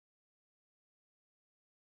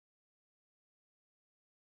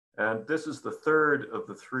And this is the third of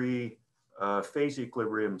the three phase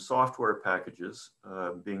equilibrium software packages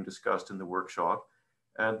being discussed in the workshop.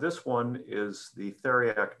 And this one is the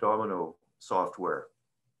Theriak-Domino software.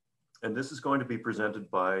 And this is going to be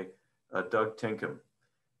presented by Doug Tinkham.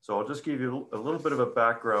 So I'll just give you a little bit of a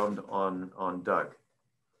background on Doug.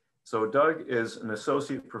 So Doug is an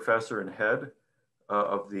associate professor and head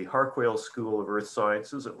of the Harquail School of Earth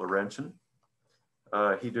Sciences at Laurentian.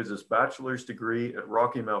 He did his bachelor's degree at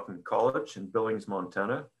Rocky Mountain College in Billings,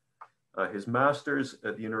 Montana, his master's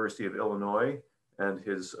at the University of Illinois, and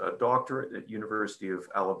his doctorate at University of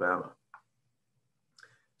Alabama.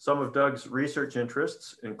 Some of Doug's research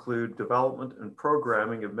interests include development and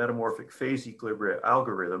programming of metamorphic phase equilibria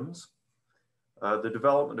algorithms, the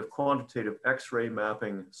development of quantitative X-ray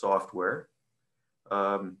mapping software,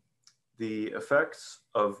 the effects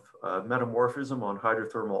of metamorphism on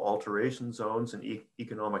hydrothermal alteration zones and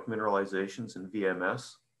economic mineralizations in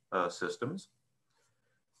VMS systems,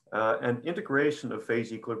 and integration of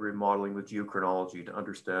phase equilibrium modeling with geochronology to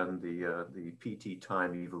understand the PT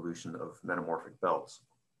time evolution of metamorphic belts.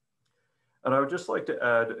 And I would just like to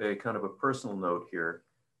add a kind of a personal note here.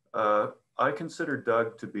 I consider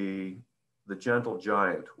Doug to be the gentle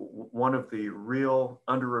giant, one of the real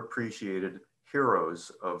underappreciated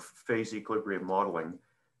heroes of phase equilibrium modeling,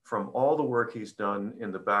 from all the work he's done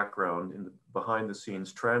in the background, behind the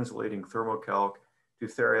scenes, translating THERMOCALC to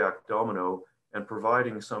Theriak-Domino and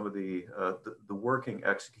providing some of the working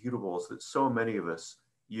executables that so many of us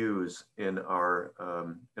use in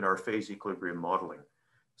our phase equilibrium modeling.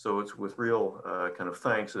 So it's with real kind of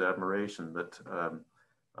thanks and admiration that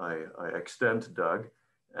I extend to Doug,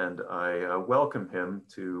 and I welcome him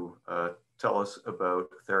to tell us about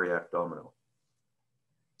Theriak-Domino.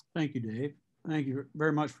 Thank you, Dave. Thank you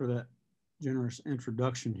very much for that generous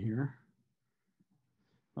introduction here.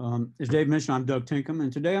 As Dave mentioned, I'm Doug Tinkham,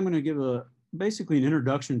 and today I'm going to give basically an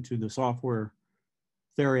introduction to the software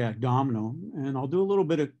Theriak-Domino, and I'll do a little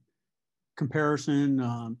bit of comparison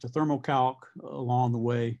to ThermoCalc along the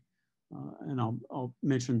way, and I'll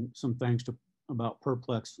mention some things about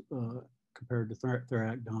Perplex compared to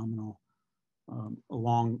Theriak-Domino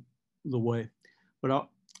along the way. But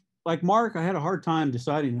like Mark, I had a hard time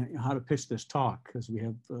deciding how to pitch this talk because we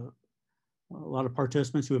have a lot of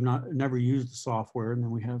participants who have never used the software, and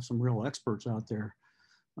then we have some real experts out there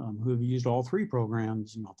who have used all three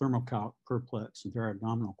programs, ThermoCalc, Perplex, and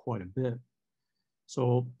Theriak-Domino quite a bit.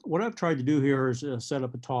 So what I've tried to do here is set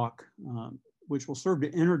up a talk which will serve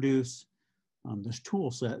to introduce this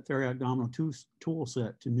tool set, Theriak-Domino tool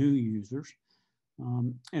set, to new users.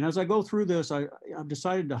 And as I go through this, I've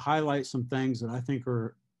decided to highlight some things that I think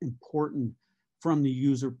are important from the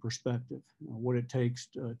user perspective, what it takes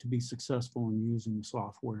to be successful in using the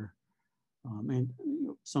software, and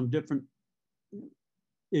some different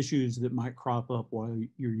issues that might crop up while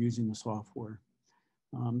you're using the software.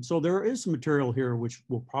 So there is some material here which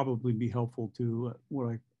will probably be helpful to what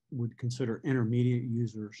I would consider intermediate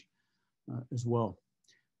users as well.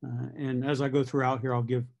 And as I go throughout here, I'll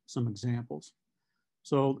give some examples.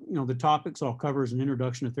 So, the topics I'll cover is an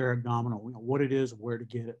introduction to Theriak-Domino, what it is, where to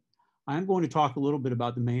get it. I'm going to talk a little bit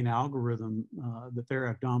about the main algorithm that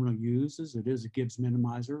Theriak-Domino uses. It is a Gibbs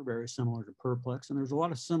minimizer, very similar to Perplex, and there's a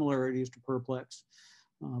lot of similarities to Perplex.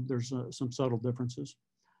 There's some subtle differences.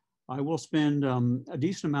 I will spend a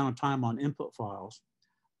decent amount of time on input files,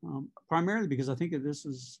 primarily because I think that this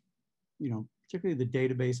is, particularly the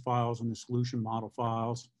database files and the solution model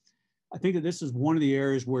files. I think that this is one of the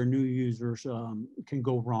areas where new users can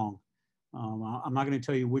go wrong. I'm not going to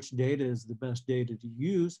tell you which data is the best data to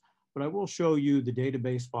use, but I will show you the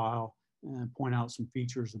database file and point out some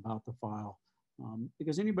features about the file.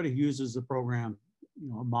 Because anybody who uses the program,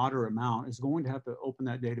 a moderate amount is going to have to open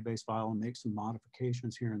that database file and make some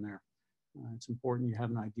modifications here and there. It's important you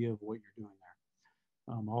have an idea of what you're doing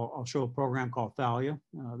there. I'll show a program called Thalia.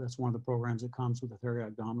 That's one of the programs that comes with the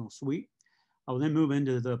Theriak-Domino suite. I will then move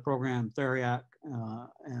into the program Theriak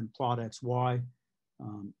and PlotXY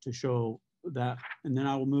to show that. And then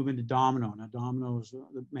I will move into Domino. Now, Domino is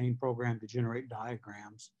the main program to generate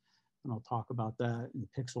diagrams. And I'll talk about that in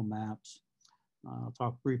pixel maps. I'll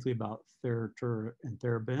talk briefly about Theratur and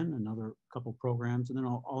Therabin, another couple programs. And then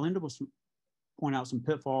I'll end up with point out some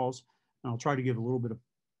pitfalls. And I'll try to give a little bit of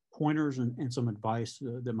pointers and some advice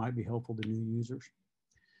that might be helpful to new users.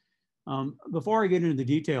 Before I get into the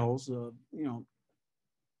details,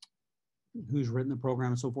 who's written the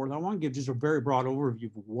program and so forth, I want to give just a very broad overview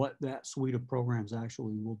of what that suite of programs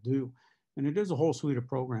actually will do. And it is a whole suite of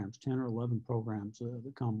programs, 10 or 11 programs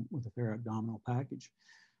that come with the Theriak-Domino package.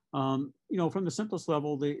 You know, from the simplest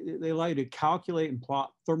level, they allow you to calculate and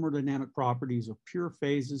plot thermodynamic properties of pure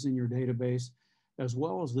phases in your database, as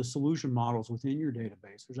well as the solution models within your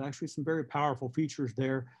database. There's actually some very powerful features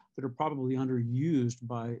there that are probably underused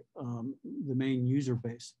by the main user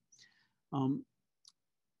base.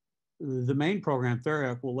 The main program,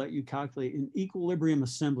 Theriak, will let you calculate an equilibrium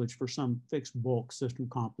assemblage for some fixed bulk system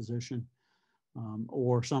composition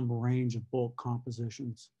or some range of bulk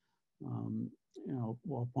compositions. You know,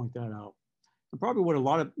 well, I'll point that out. And probably what a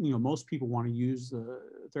lot of, most people want to use the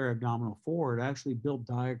Theriak-Domino for, to actually build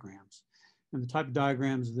diagrams. And the type of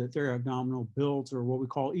diagrams that Theriak-Domino builds are what we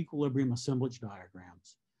call equilibrium assemblage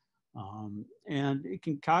diagrams. And it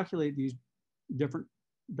can calculate these different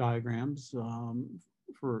diagrams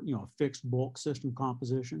for, a fixed bulk system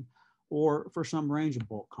composition, or for some range of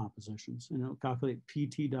bulk compositions. Calculate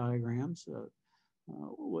PT diagrams,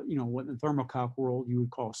 what in the THERMOCALC world you would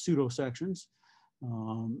call pseudo sections,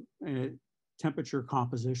 and temperature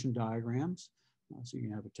composition diagrams. So you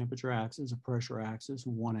can have a temperature axis, a pressure axis,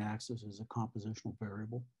 and one axis is a compositional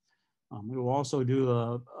variable. We will also do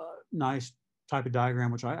a nice type of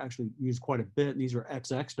diagram, which I actually use quite a bit, and these are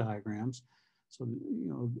XX diagrams. So,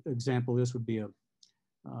 example of this would be a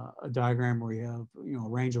diagram where you have, a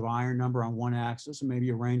range of iron number on one axis and maybe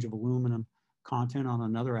a range of aluminum content on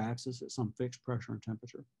another axis at some fixed pressure and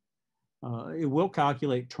temperature. It will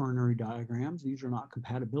calculate ternary diagrams. These are not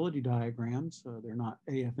compatibility diagrams. They're not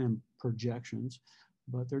AFM projections,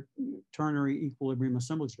 but they're ternary equilibrium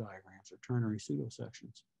assemblage diagrams or ternary pseudo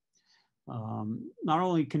sections. Not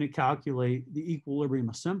only can it calculate the equilibrium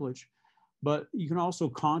assemblage, but you can also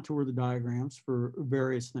contour the diagrams for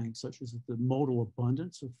various things, such as the modal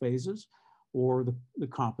abundance of phases or the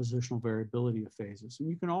compositional variability of phases. And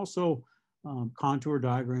you can also contour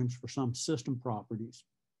diagrams for some system properties.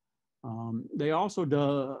 They also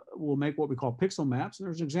will make what we call pixel maps. And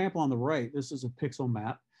there's an example on the right. This is a pixel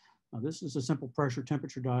map. This is a simple pressure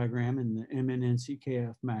temperature diagram in the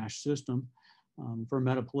MNNCKF MASH system for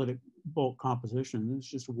metapolitic bulk composition. It's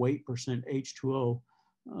just weight percent H2O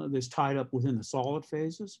that's tied up within the solid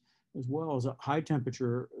phases, as well as at high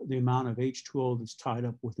temperature, the amount of H2O that's tied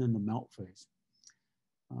up within the melt phase.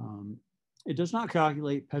 It does not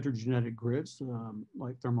calculate petrogenetic grids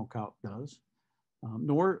like ThermoCalc does,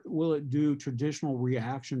 nor will it do traditional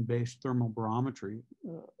reaction-based thermobarometry,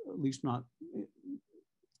 at least not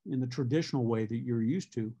in the traditional way that you're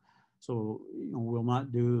used to. So, we'll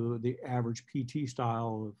not do the average PT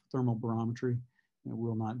style of thermobarometry, and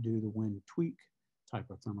we'll not do the wind tweak type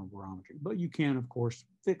of thermobarometry. But you can, of course,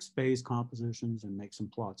 fix phase compositions and make some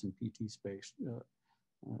plots in PT space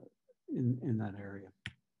in that area.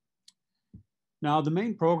 Now, the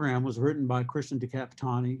main program was written by Christian De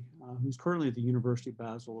Capitani, who's currently at the University of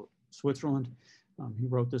Basel, Switzerland. He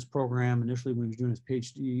wrote this program initially when he was doing his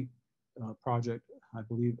PhD project, I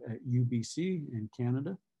believe, at UBC in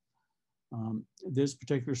Canada. This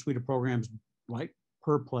particular suite of programs, like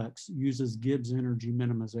Perplex, uses Gibbs energy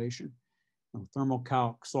minimization.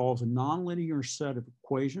 ThermoCalc solves a nonlinear set of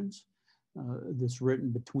equations that's written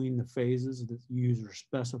between the phases that the user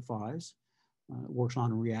specifies. It works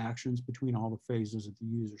on reactions between all the phases that the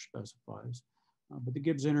user specifies. But the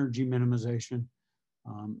Gibbs energy minimization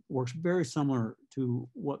works very similar to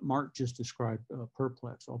what Mark just described,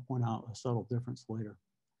 Perplex. I'll point out a subtle difference later.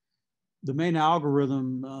 The main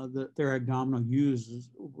algorithm that Theriak-Domino uses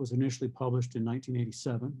was initially published in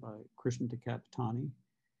 1987 by Christian De Capitani.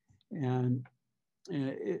 And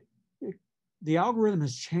the algorithm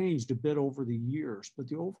has changed a bit over the years, but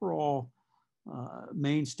the overall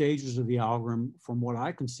main stages of the algorithm, from what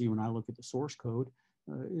I can see when I look at the source code,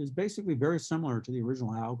 is basically very similar to the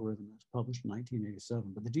original algorithm that was published in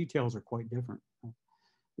 1987, but the details are quite different.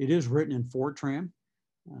 It is written in Fortran,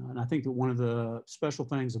 and I think that one of the special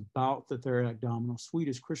things about the Theriak-Domino suite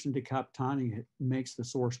is Christian De Capitani makes the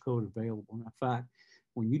source code available. And in fact,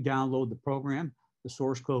 when you download the program, the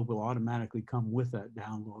source code will automatically come with that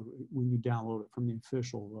download when you download it from the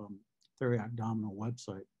official Theriak-Domino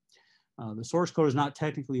website. The source code is not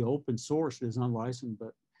technically open source, it is unlicensed,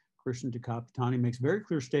 but Christian De Capitani makes very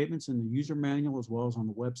clear statements in the user manual as well as on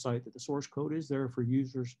the website that the source code is there for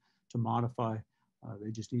users to modify.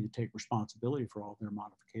 They just need to take responsibility for all of their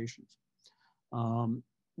modifications.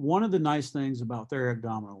 One of the nice things about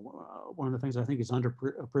Theriak-Domino, one of the things I think is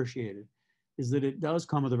underappreciated, is that it does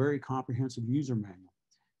come with a very comprehensive user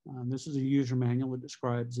manual. This is a user manual that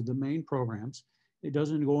describes the main programs. It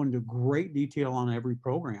doesn't go into great detail on every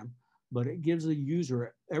program, but it gives the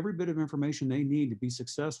user every bit of information they need to be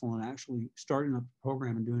successful in actually starting up the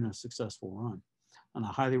program and doing a successful run. And I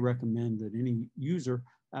highly recommend that any user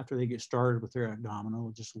after they get started with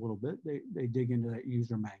Theriak-Domino just a little bit, they dig into that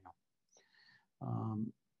user manual.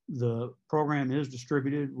 The program is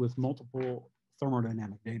distributed with multiple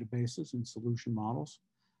thermodynamic databases and solution models.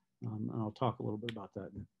 And I'll talk a little bit about that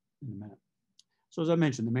in a minute. So as I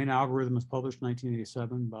mentioned, the main algorithm was published in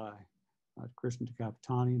 1987 by Christian De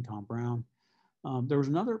Capitani and Tom Brown. There was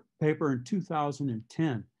another paper in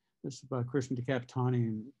 2010. This is by Christian De Capitani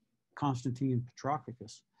and Konstantin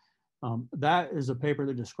Petrakakis. That is a paper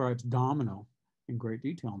that describes Domino in great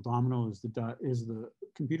detail. Domino is the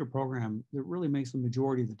computer program that really makes the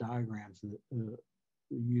majority of the diagrams that the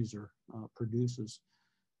user produces.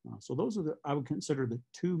 So those are I would consider the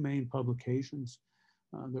two main publications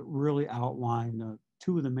that really outline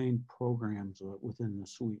two of the main programs within the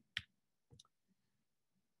suite.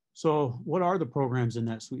 So what are the programs in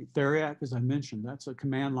that suite? Theriak, as I mentioned, that's a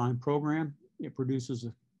command line program. It produces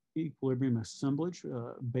an equilibrium assemblage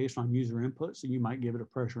based on user input. So you might give it a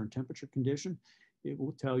pressure and temperature condition. It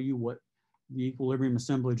will tell you what the equilibrium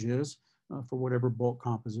assemblage is for whatever bulk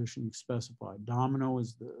composition you've specified. Domino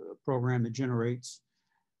is the program that generates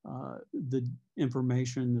the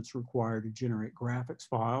information that's required to generate graphics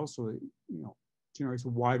files. So it generates a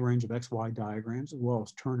wide range of XY diagrams as well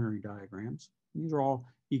as ternary diagrams. These are all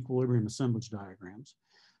equilibrium assemblage diagrams.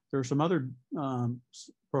 There are some other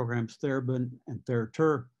programs, THERBIN and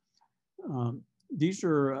THERTER. These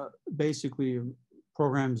are basically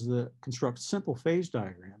programs that construct simple phase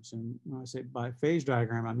diagrams. And when I say by phase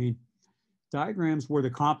diagram, I mean diagrams where the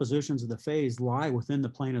compositions of the phase lie within the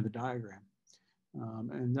plane of the diagram.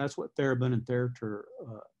 And that's what THERBIN and THERTER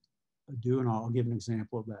do, and I'll give an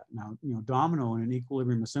example of that. Now, Domino in an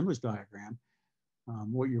equilibrium assemblage diagram,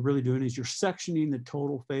 what you're really doing is you're sectioning the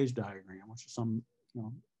total phase diagram, which is some,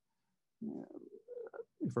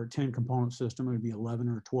 for a 10 component system, it would be 11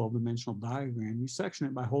 or 12 dimensional diagram. You section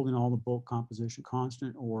it by holding all the bulk composition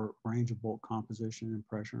constant or range of bulk composition and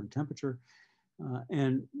pressure and temperature.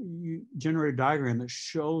 And you generate a diagram that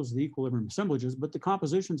shows the equilibrium assemblages, but the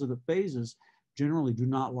compositions of the phases generally do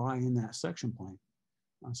not lie in that section plane.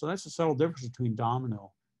 So that's a subtle difference between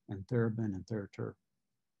Domino and THERBIN and THERTER.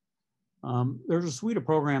 There's a suite of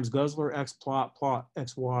programs, Guzzler, XPlot, Plot,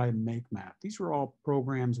 XY, and MakeMap. These are all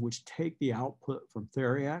programs which take the output from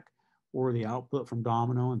Theriak or the output from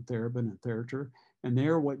Domino and THERBIN and THERTER, and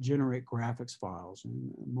they're what generate graphics files.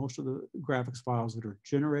 And most of the graphics files that are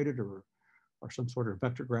generated are some sort of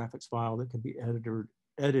vector graphics file that can be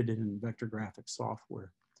edited in vector graphics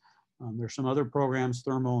software. There's some other programs,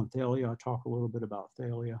 Thermo and Thalia. I'll talk a little bit about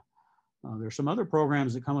Thalia. There's some other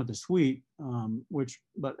programs that come with the suite,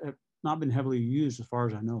 but have not been heavily used as far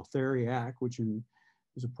as I know. Theriak, which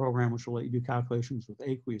is a program which will let you do calculations with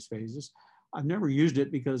aqueous phases. I've never used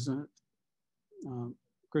it because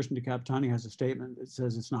Christian De Capitani has a statement that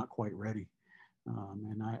says it's not quite ready.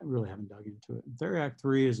 And I really haven't dug into it. Theriak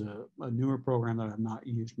 3 is a newer program that I've not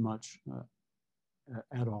used much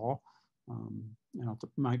at all. And I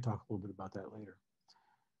might talk a little bit about that later.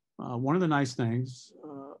 One of the nice things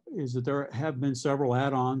is that there have been several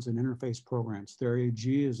add-ons and interface programs.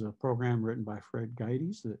 Theriak-G is a program written by Fred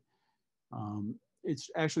Geides that it's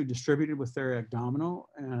actually distributed with Theriak-Domino,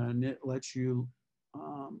 and it lets you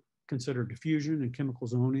consider diffusion and chemical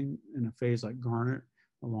zoning in a phase like Garnet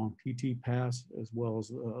along PT paths, as well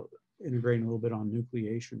as integrating a little bit on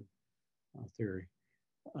nucleation theory.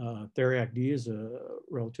 Theriak-D is a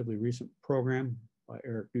relatively recent program by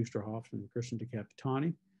Eric Dusterhoff and Christian De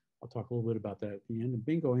Capitani. I'll talk a little bit about that at the end. And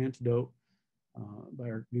Bingo Antidote by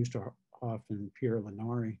Eric Dusterhoff and Pierre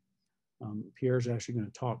Lenari. Pierre's actually going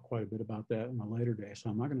to talk quite a bit about that in a later day,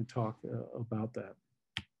 so I'm not going to talk about that.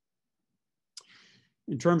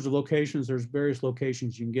 In terms of locations, there's various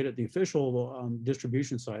locations you can get it. The official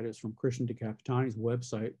distribution site is from Christian De Capitani's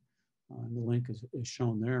website, and the link is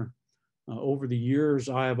shown there. Over the years,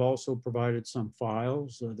 I have also provided some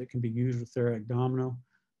files that can be used with Theriak-Domino.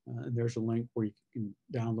 There's a link where you can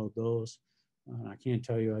download those. I can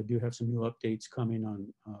tell you I do have some new updates coming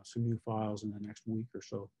on some new files in the next week or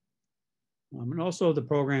so. And also the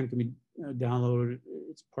program can be downloaded.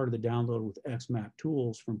 It's part of the download with XMAP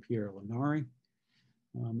tools from Pierre Lenari.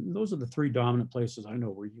 Those are the three dominant places I know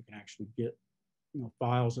where you can actually get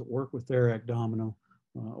files that work with Theriak-Domino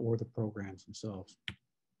or the programs themselves.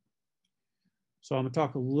 So I'm going to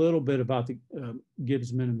talk a little bit about the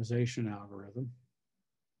Gibbs minimization algorithm.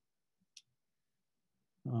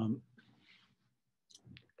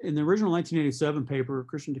 In the original 1987 paper,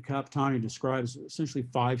 Christian De Capitani describes essentially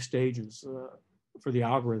 5 stages for the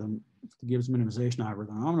algorithm, the Gibbs minimization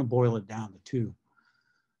algorithm. I'm going to boil it down to 2.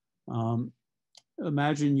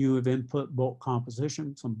 imagine you have input bulk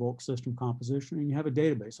composition, some bulk system composition, and you have a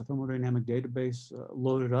database, a thermodynamic database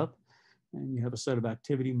loaded up, and you have a set of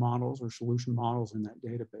activity models or solution models in that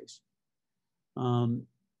database.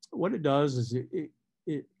 What it does is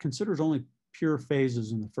it considers only pure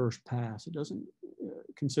phases in the first pass. It doesn't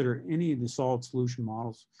consider any of the solid solution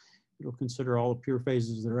models. It'll consider all the pure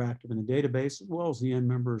phases that are active in the database, as well as the end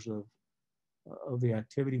members of the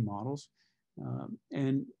activity models.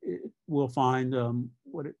 And it will find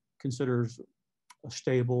what it considers a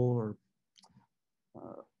stable or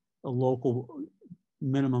a local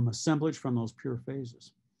minimum assemblage from those pure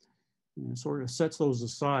phases. And it sort of sets those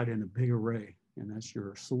aside in a big array, and that's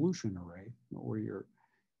your solution array, where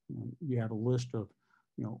you have a list of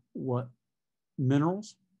what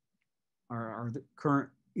minerals are the current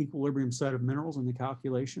equilibrium set of minerals in the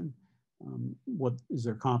calculation, what is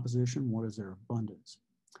their composition, what is their abundance.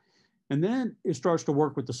 And then it starts to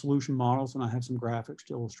work with the solution models, and I have some graphics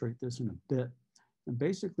to illustrate this in a bit. And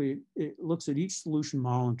basically, it looks at each solution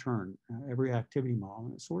model in turn, every activity model,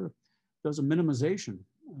 and it sort of does a minimization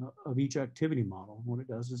of each activity model. And what it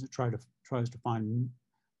does is it tries to find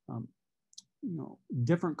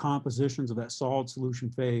different compositions of that solid solution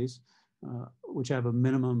phase, which have a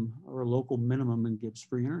minimum or a local minimum in Gibbs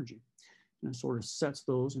free energy. And it sort of sets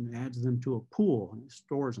those and adds them to a pool and it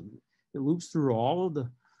stores them. It loops through all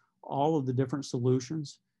of the different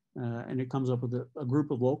solutions, and it comes up with a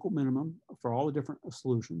group of local minimum for all the different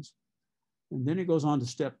solutions. And then it goes on to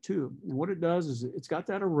step 2. And what it does is it's got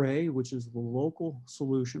that array, which is the local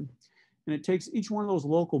solution, and it takes each one of those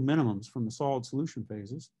local minimums from the solid solution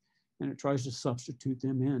phases, and it tries to substitute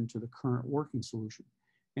them into the current working solution.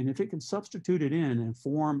 And if it can substitute it in and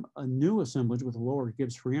form a new assemblage with a lower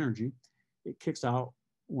Gibbs free energy, it kicks out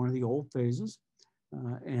one of the old phases,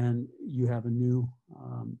 and you have a new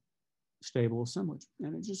stable assemblage.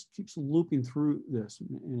 And it just keeps looping through this,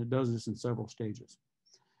 and it does this in several stages.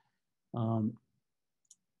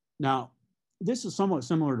 Now, this is somewhat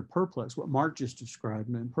similar to Perplex, what Mark just described,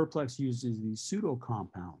 and Perplex uses these pseudo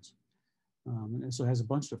compounds. And so it has a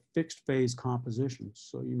bunch of fixed phase compositions.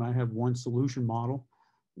 So you might have one solution model.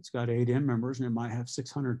 It's got 8 end members, and it might have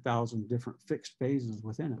 600,000 different fixed phases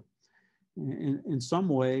within it. In some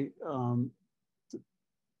way,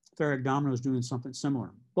 Theriak-Domino is doing something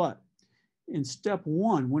similar. But in step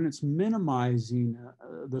 1, when it's minimizing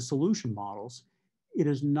the solution models, it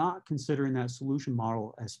is not considering that solution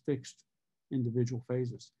model as fixed individual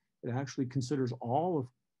phases. It actually considers all of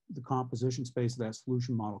the composition space of that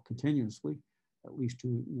solution model continuously, at least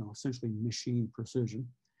to essentially machine precision.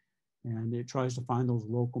 And it tries to find those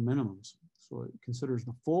local minimums. So it considers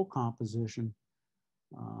the full composition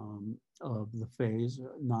of the phase,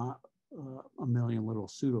 not a million little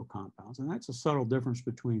pseudo compounds. And that's a subtle difference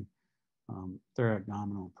between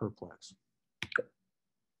Theriak-Domino and Perplex.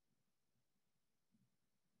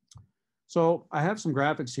 So I have some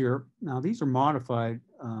graphics here. Now these are modified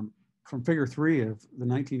from figure 3 of the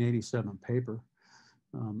 1987 paper,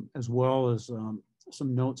 as well as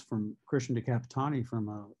some notes from Christian De Capitani from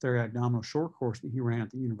a Theriak-Domino short course that he ran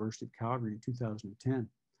at the University of Calgary in 2010.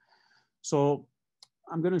 So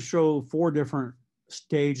I'm going to show 4 different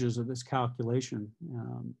stages of this calculation,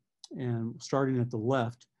 and starting at the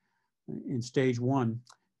left in stage 1,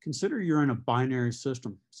 consider you're in a binary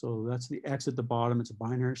system. So that's the X at the bottom, it's a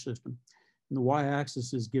binary system. And the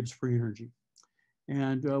Y-axis is Gibbs free energy.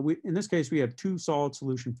 And in this case, we have 2 solid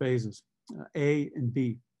solution phases, A and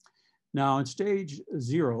B. Now in stage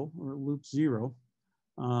 0, or loop 0,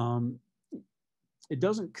 it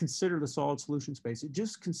doesn't consider the solid solution space. It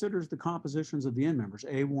just considers the compositions of the end members,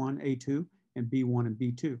 A1, A2, and B1 and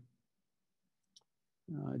B2.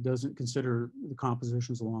 It doesn't consider the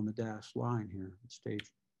compositions along the dashed line here in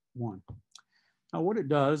stage 1. Now what it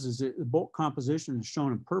does is the bulk composition is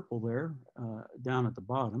shown in purple there, down at the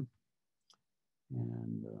bottom.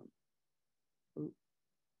 And I'm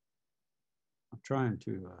trying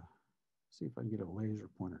to see if I can get a laser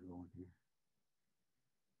pointer going here.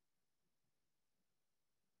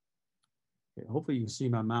 Okay, hopefully you can see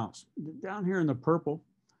my mouse. Down here in the purple,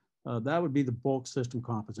 that would be the bulk system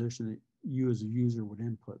composition that you as a user would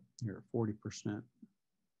input here, 40%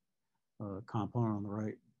 component on the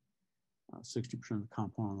right, 60% of the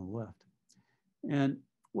component on the left. And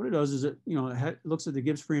what it does is it looks at the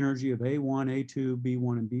Gibbs free energy of A1, A2,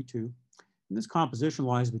 B1, and B2. And this composition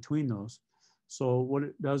lies between those. So what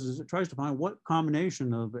it does is it tries to find what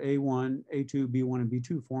combination of A1, A2, B1, and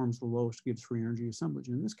B2 forms the lowest Gibbs free energy assemblage.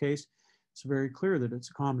 In this case, it's very clear that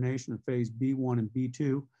it's a combination of phase B1 and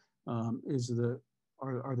B2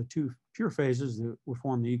 are the 2 pure phases that will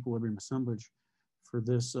form the equilibrium assemblage for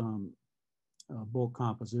this bulk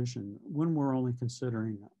composition when we're only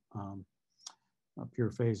considering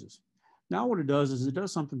pure phases. Now what it does is it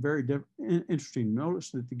does something very interesting.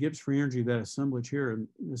 Notice that the Gibbs free energy of that assemblage here in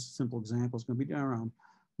this simple example is going to be down around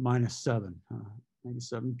 -7, maybe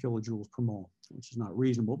 7 kilojoules per mole, which is not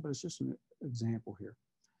reasonable, but it's just an example here.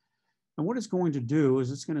 And what it's going to do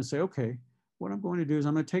is it's going to say, okay, what I'm going to do is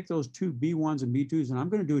I'm going to take those two B1s and B2s and I'm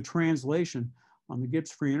going to do a translation on the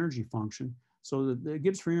Gibbs free energy function so that the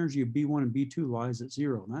Gibbs free energy of B1 and B2 lies at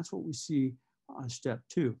 0. And that's what we see on step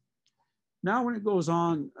 2. Now, when it goes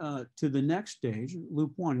on to the next stage,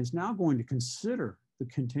 loop 1 is now going to consider the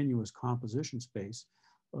continuous composition space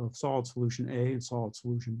of solid solution A and solid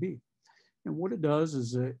solution B. And what it does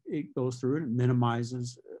is it goes through and it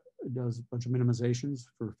minimizes, it does a bunch of minimizations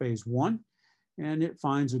for phase 1, and it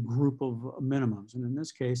finds a group of minimums. And in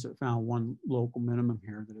this case, it found one local minimum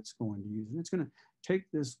here that it's going to use. And it's going to take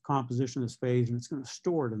this composition, this phase, and it's going to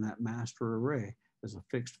store it in that master array as a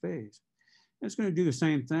fixed phase. And it's going to do the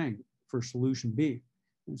same thing for solution B.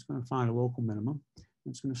 And it's going to find a local minimum,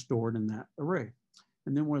 and it's going to store it in that array.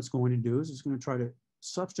 And then what it's going to do is it's going to try to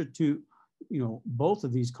substitute, both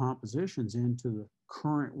of these compositions into the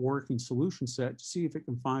current working solution set to see if it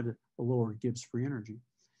can find a lower Gibbs free energy.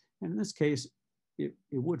 And in this case, it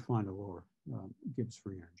would find a lower Gibbs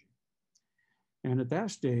free energy. And at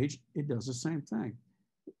that stage, it does the same thing.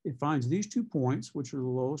 It finds these 2 points, which are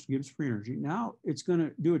the lowest Gibbs free energy. Now it's going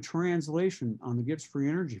to do a translation on the Gibbs free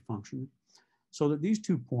energy function so that these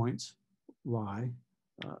 2 points lie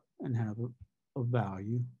and have a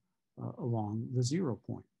value along the 0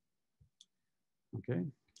 point. Okay,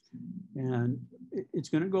 and it's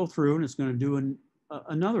going to go through and it's going to do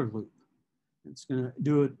another loop. It's going to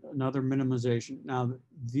do another minimization. Now,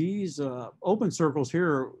 these open circles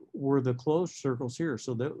here were the closed circles here.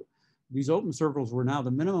 So these open circles were now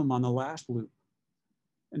the minimum on the last loop.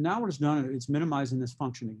 And now what it's done, it's minimizing this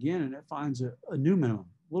function again, and it finds a new minimum,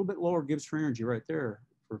 a little bit lower Gibbs free energy right there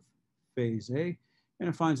for phase A, and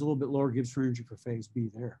it finds a little bit lower Gibbs free energy for phase B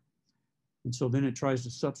there. And so then it tries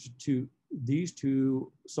to substitute these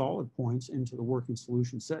 2 solid points into the working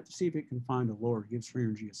solution set to see if it can find a lower Gibbs free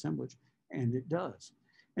energy assemblage. And it does.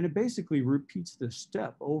 And it basically repeats this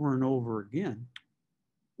step over and over again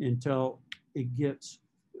until it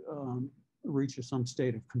reaches some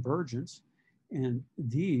state of convergence. And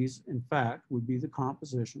these, in fact, would be the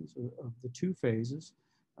compositions of the 2 phases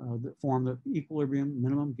that form the equilibrium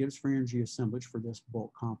minimum Gibbs free energy assemblage for this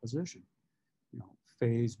bulk composition.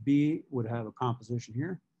 Phase B would have a composition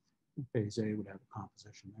here, and phase A would have a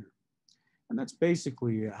composition there. And that's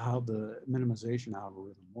basically how the minimization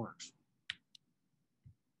algorithm works.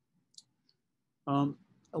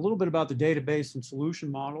 A little bit about the database and solution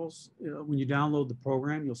models. When you download the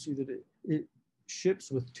program, you'll see that it ships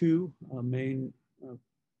with 2 main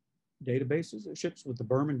databases. It ships with the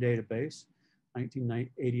Berman database,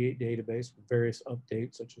 1988 database with various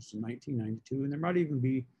updates such as 1992, and there might even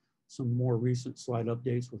be some more recent slide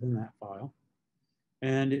updates within that file.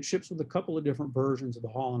 And it ships with a couple of different versions of the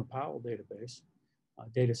Holland and Powell database,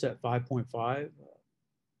 dataset 5.5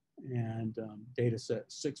 and dataset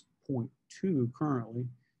 6.2 currently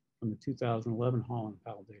from the 2011 Holland and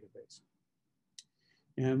Powell database.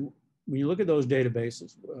 And when you look at those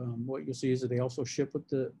databases, what you'll see is that they also ship with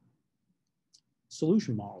the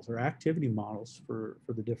solution models or activity models for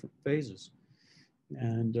the different phases.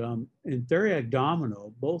 And in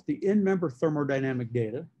Theriak-Domino, both the in-member thermodynamic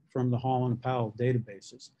data from the Holland and Powell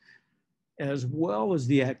databases, as well as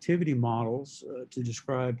the activity models to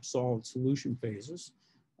describe solid solution phases,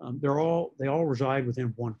 they all reside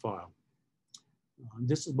within one file.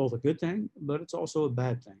 This is both a good thing, but it's also a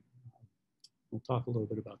bad thing. We'll talk a little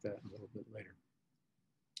bit about that a little bit later.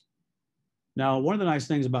 Now, one of the nice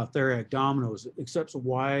things about Theriak-Domino is it accepts a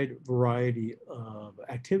wide variety of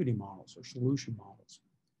activity models or solution models.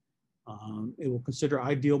 It will consider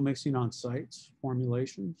ideal mixing on sites,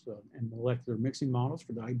 formulations, and molecular mixing models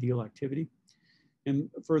for the ideal activity. And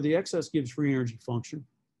for the excess Gibbs free energy function,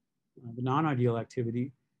 the non-ideal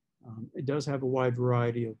activity, it does have a wide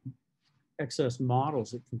variety of excess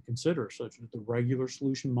models it can consider, such as the regular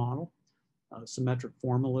solution model, symmetric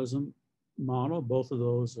formalism model. Both of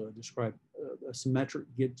those describe a symmetric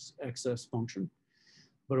Gibbs excess function,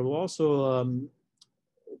 but it will also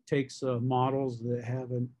takes models that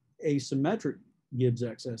have an asymmetric Gibbs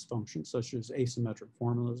excess function, such as asymmetric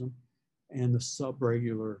formalism and the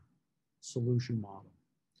subregular solution model.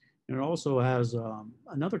 And it also has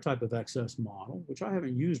another type of excess model, which I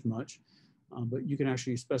haven't used much, but you can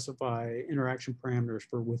actually specify interaction parameters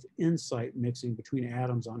for within site mixing between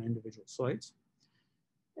atoms on individual sites.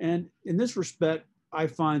 And in this respect, I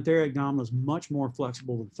find Theriak-Domino is much more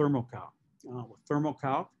flexible than THERMOCALC. With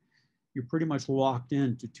ThermoCalc, you're pretty much locked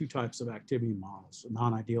into two types of activity models,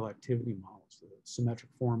 non-ideal activity models, the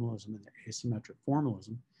symmetric formalism and the asymmetric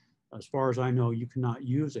formalism. As far as I know, you cannot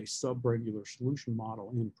use a subregular solution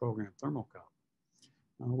model in program ThermoCalc.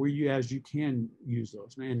 Whereas you can use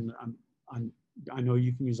those, and I know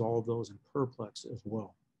you can use all of those in Perplex as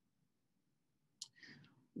well.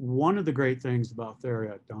 One of the great things about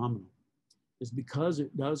Theriak-Domino is because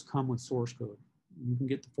it does come with source code. You can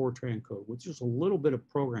get the Fortran code with just a little bit of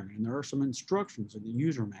programming, and there are some instructions in the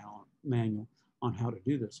user manual on how to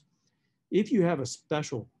do this. If you have a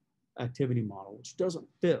special activity model which doesn't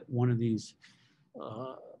fit one of these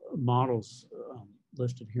models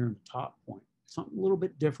listed here in the top point, something a little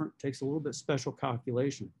bit different, takes a little bit special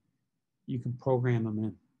calculation, you can program them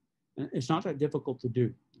in. And it's not that difficult to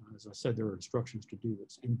do. As I said, there are instructions to do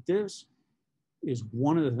this. And this is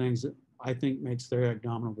one of the things that I think makes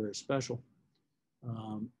Theriak-Domino very special,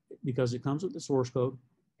 because it comes with the source code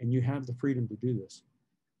and you have the freedom to do this.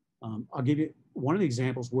 I'll give you one of the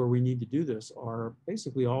examples where we need to do this are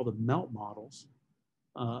basically all the melt models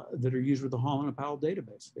that are used with the Holland and Powell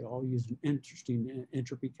database. They all use an interesting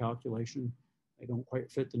entropy calculation. They don't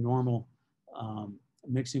quite fit the normal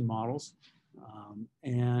mixing models.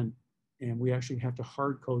 And we actually have to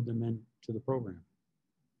hard code them into the program.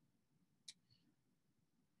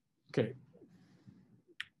 Okay.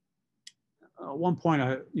 One point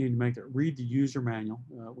I need to make, read the user manual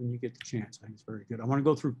when you get the chance. I think it's very good. I want to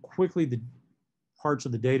go through quickly the parts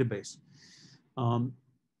of the database.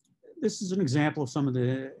 This is an example of some of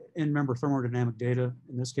the in-member thermodynamic data,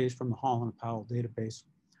 in this case from the Holland and Powell database.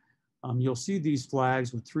 You'll see these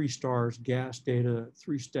flags with 3 stars, gas data,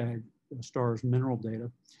 3 stars, mineral data.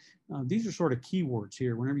 These are sort of keywords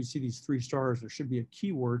here. Whenever you see these 3 stars, there should be a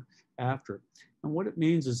keyword after it. And what it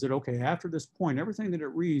means is that, okay, after this point, everything that it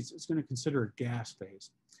reads is going to consider a gas phase.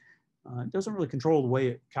 It doesn't really control the way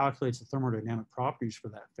it calculates the thermodynamic properties for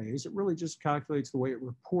that phase. It really just calculates the way it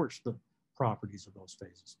reports the properties of those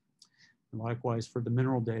phases. And likewise, for the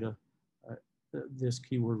mineral data, this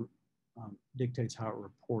keyword dictates how it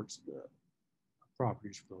reports the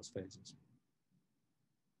properties for those phases.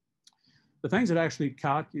 The things that actually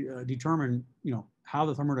determine, how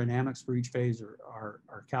the thermodynamics for each phase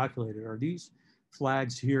are calculated are these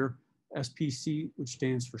flags here. SPC, which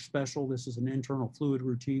stands for special. This is an internal fluid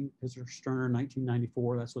routine. Pitzer-Sterner,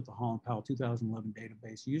 1994. That's what the Holland Powell 2011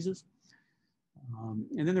 database uses.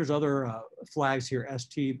 And then there's other flags here.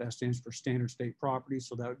 ST, that stands for standard state properties.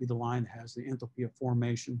 So that would be the line that has the enthalpy of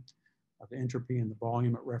formation, the entropy, and the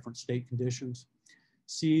volume at reference state conditions.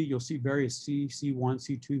 C, you'll see various C, C1,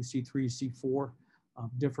 C2, C3, C4,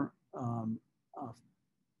 different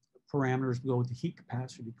parameters go with the heat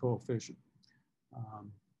capacity coefficient.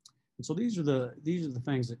 And so these are the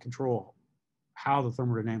things that control how the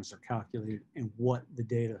thermodynamics are calculated and what the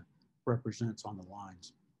data represents on the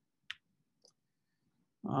lines.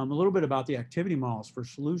 A little bit about the activity models for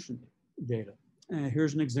solution data.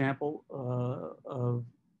 Here's an example of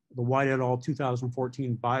the White et al.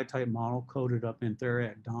 2014 biotype model coded up in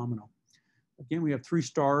Theriak-Domino. Again, we have 3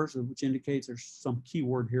 stars, which indicates there's some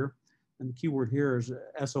keyword here. And the keyword here is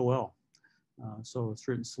SOL. So it's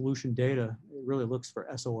written solution data. It really looks for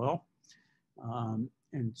SOL.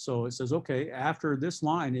 And so it says, okay, after this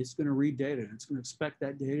line, it's going to read data. And it's going to expect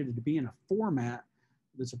that data to be in a format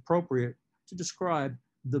that's appropriate to describe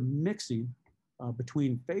the mixing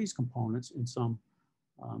between phase components in some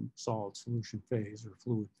solid solution phase or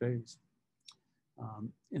fluid phase.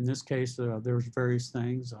 In this case, there's various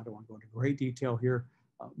things. I don't want to go into great detail here.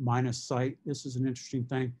 Minus site, this is an interesting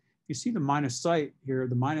thing. If you see the minus site here,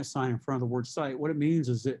 the minus sign in front of the word site, what it means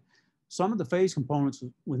is that some of the phase components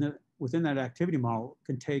within that activity model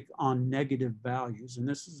can take on negative values. And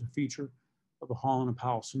this is a feature of the Holland and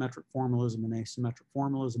Powell symmetric formalism and asymmetric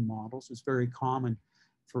formalism models. It's very common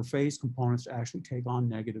for phase components to actually take on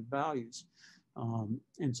negative values.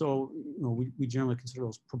 And so, we generally consider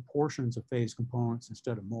those proportions of phase components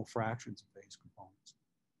instead of mole fractions of phase components.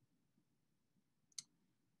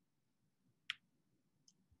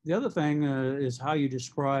 The other thing is how you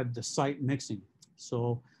describe the site mixing.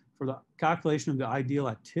 So for the calculation of the ideal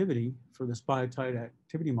activity for this biotype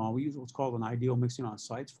activity model, we use what's called an ideal mixing on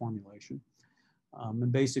sites formulation.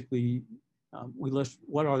 And basically, we list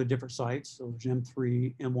what are the different sites. So there's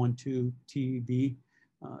M3, M12, TB.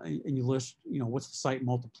 And you list, what's the site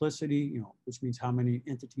multiplicity, which means how many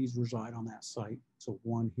entities reside on that site. So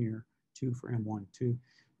 1 here, 2 for M1, 2.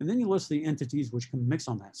 And then you list the entities which can mix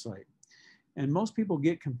on that site. And most people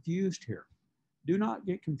get confused here. Do not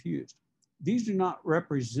get confused. These do not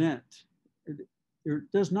represent, there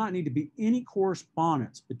does not need to be any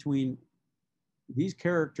correspondence between these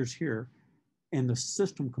characters here and the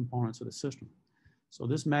system components of the system. So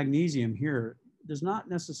this magnesium here does not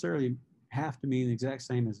necessarily have to mean the exact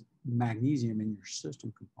same as magnesium in your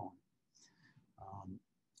system component.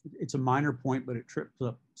 It's a minor point, but it trips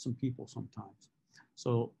up some people sometimes.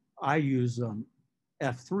 So I use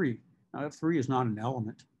F3. Now F3 is not an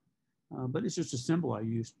element, but it's just a symbol I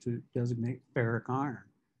use to designate ferric iron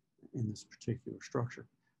in this particular structure.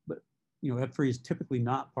 But you know, F3 is typically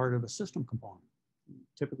not part of a system component.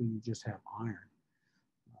 Typically you just have iron.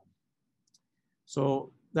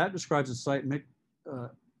 So that describes the site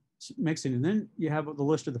mixing, and then you have the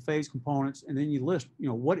list of the phase components, and then you list, you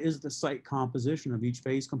know, what is the site composition of each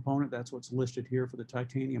phase component. That's what's listed here for the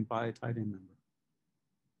titanium biotite end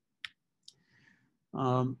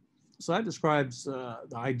member. So that describes the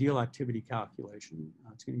ideal activity calculation.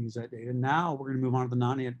 It's going to use that data. Now we're going to move on to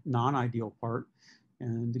the non-ideal part,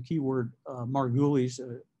 and the keyword Margulies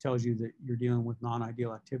tells you that you're dealing with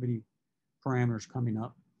non-ideal activity parameters coming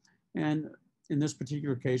up. And in this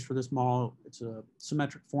particular case, for this model, it's a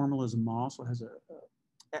symmetric formalism model, so it has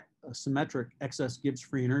a symmetric excess Gibbs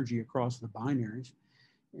free energy across the binaries.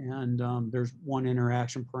 And there's one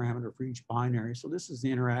interaction parameter for each binary. So this is the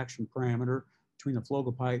interaction parameter between the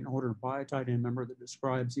phlogopite and ordered biotite end member that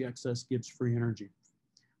describes the excess Gibbs free energy,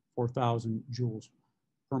 4,000 joules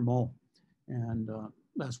per mole. And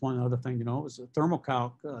that's one other thing to know is the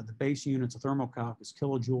THERMOCALC, the base units of THERMOCALC is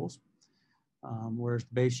kilojoules. Whereas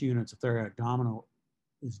the base units of Theriak-Domino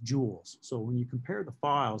is joules. So when you compare the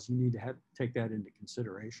files, you need to take that into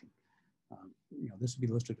consideration. You know, this would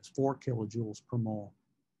be listed as 4 kilojoules per mole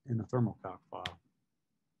in the THERMOCALC file.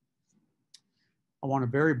 I want to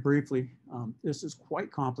very briefly, this is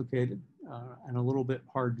quite complicated and a little bit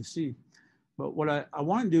hard to see, but what I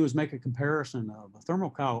want to do is make a comparison of a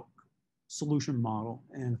THERMOCALC solution model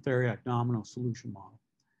and a Theriak-Domino solution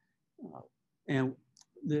model. And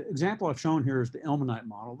the example I've shown here is the ilmenite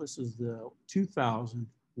model. This is the 2000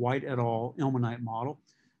 White et al. Ilmenite model,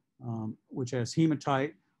 which has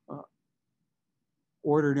hematite,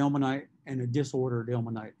 ordered ilmenite, and a disordered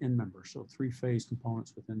ilmenite end member. So 3 phase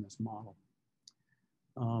components within this model.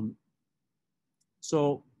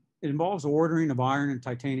 So it involves ordering of iron and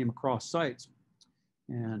titanium across sites.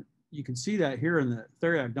 And you can see that here in the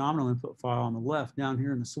Theriak-Domino input file on the left. Down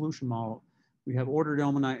here in the solution model, we have ordered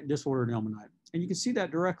ilmenite and disordered ilmenite. And you can see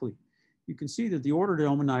that directly. You can see that the ordered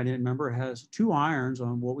ilmenite end member has 2 irons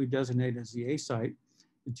on what we've designated as the A site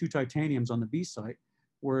and 2 titaniums on the B site,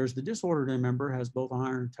 whereas the disordered end member has both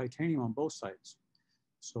iron and titanium on both sites.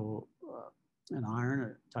 So an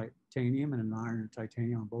iron, a titanium, and an iron and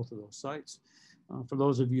titanium on both of those sites. For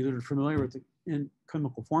those of you that are familiar with the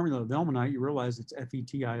chemical formula of ilmenite, you realize it's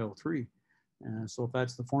FeTiO3. So if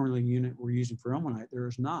that's the formula unit we're using for ilmenite, there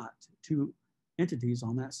is not 2 entities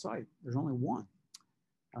on that site. There's only 1.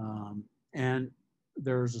 And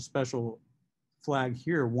there's a special flag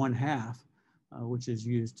here, 1/2, which is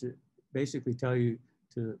used to basically tell you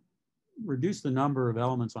to reduce the number of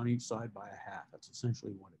elements on each side by 1/2. That's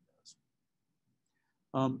essentially what it does.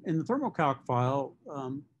 In the ThermoCalc file,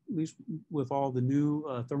 at least with all the new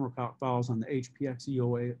ThermoCalc files on the HPX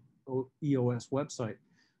EOS website,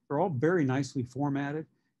 they're all very nicely formatted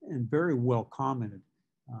and very well commented.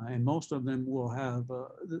 And most of them will have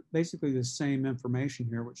basically the same information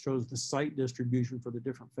here, which shows the site distribution for the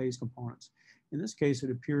different phase components. In this case, it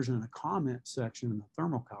appears in a comment section in the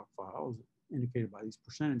ThermoCalc file, as indicated by these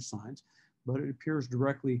percentage signs, but it appears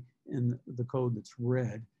directly in the code that's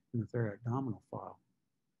read in the Theriak-Domino file.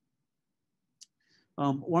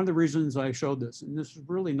 One of the reasons I showed this, and this is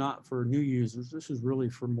really not for new users, this is really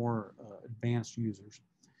for more advanced users,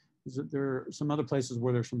 is that there are some other places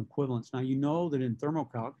where there's some equivalents. Now, you know that in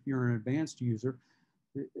ThermoCalc, if you're an advanced user,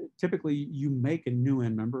 typically you make a new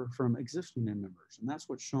end member from existing end members. And that's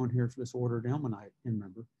what's shown here for this ordered ilmenite end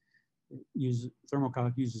member.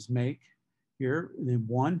 ThermoCalc uses make here, and then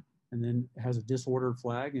 1, and then it has a disordered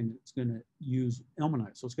flag, and it's going to use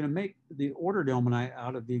ilmenite. So it's going to make the ordered ilmenite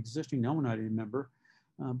out of the existing ilmenite end member,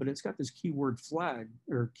 but it's got this keyword flag,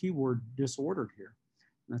 or keyword disordered here.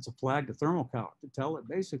 That's a flag to ThermoCalc to tell it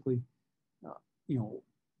basically, you know,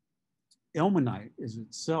 ilmenite is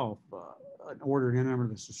itself an ordered end member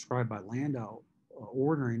that's described by Landau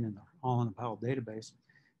ordering in the Holland and Powell database.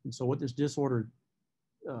 And so what this disordered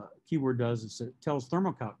keyword does is it tells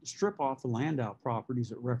ThermoCalc to strip off the Landau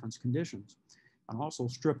properties at reference conditions and also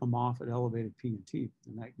strip them off at elevated P and T.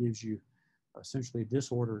 And that gives you essentially a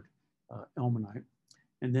disordered ilmenite.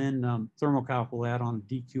 And then ThermoCalc will add on a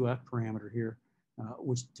DQF parameter here,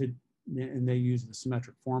 and they use the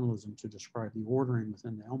symmetric formalism to describe the ordering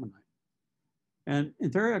within the ilmenite. And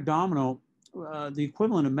in Theriak-Domino, the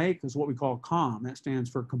equivalent of make is what we call COM. That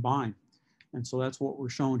stands for combine. And so that's what we're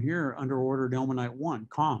showing here under ordered ilmenite 1,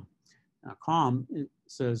 COM. Now COM, it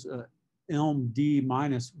says ilm D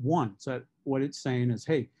minus 1. So what it's saying is,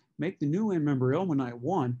 hey, make the new end member ilmenite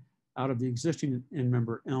 1 out of the existing end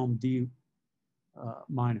member ilm D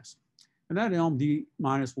minus. And that ilm D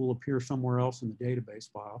minus will appear somewhere else in the database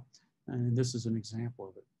file. And this is an example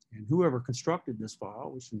of it. And whoever constructed this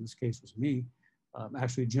file, which in this case was me,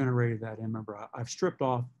 actually generated that end member. I've stripped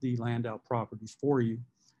off the Landau properties for you,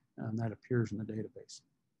 and that appears in the database.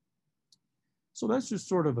 So that's just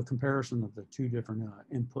sort of a comparison of the two different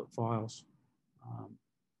input files.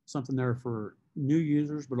 Something there for new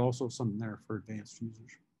users, but also something there for advanced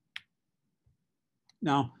users.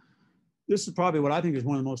 Now, this is probably what I think is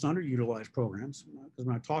one of the most underutilized programs, because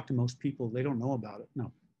when I talk to most people, they don't know about it.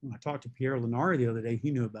 Now, when I talked to Pierre Lenari the other day, he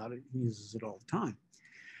knew about it. He uses it all the time.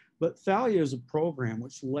 But Thalia is a program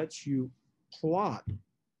which lets you plot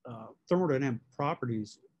thermodynamic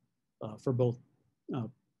properties for both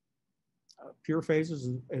pure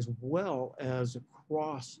phases as well as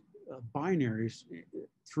across binaries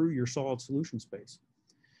through your solid solution space.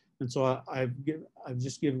 And so I've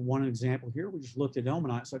just given one example here. We just looked at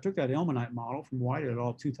ilmenite. So I took that ilmenite model from White et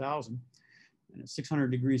al. 2000, and at 600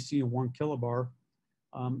 degrees C and 1 kilobar.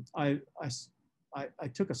 I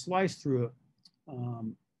took a slice through it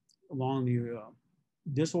along the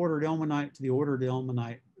disordered ilmenite to the ordered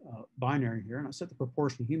ilmenite binary here, and I set the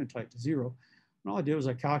proportion of hematite to 0. And all I did was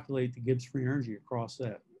I calculate the Gibbs free energy across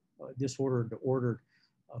that disordered to ordered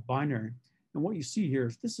binary. And what you see here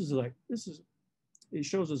is it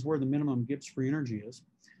shows us where the minimum Gibbs free energy is.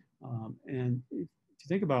 And if you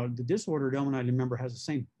think about it, the disordered ilmenite end member has the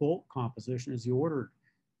same bulk composition as the ordered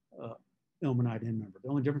ilmenite end member. The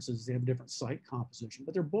only difference is they have a different site composition,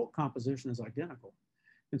 but their bulk composition is identical.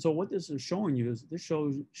 And so what this is showing you is this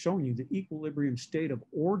showing you the equilibrium state of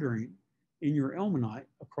ordering in your ilmenite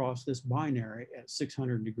across this binary at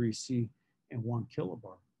 600 degrees C and 1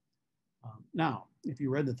 kilobar. Now, if you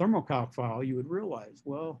read the THERMOCALC file, you would realize,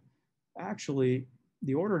 well, actually,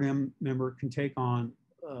 the ordered M member can take on,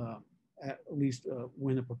 at least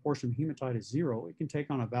when the proportion of hematite is 0, it can take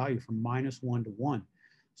on a value from -1 to 1.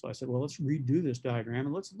 So I said, well, let's redo this diagram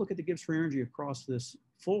and let's look at the Gibbs free energy across this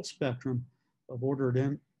full spectrum of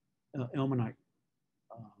ordered ilmenite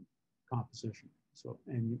composition. So,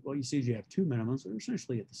 and what you see is you have two minimums that are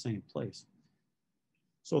essentially at the same place.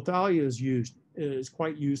 So Thalia is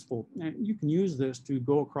quite useful. And you can use this to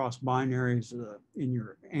go across binaries in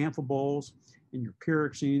your amphiboles, in your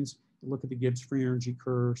pyroxenes, to look at the Gibbs free energy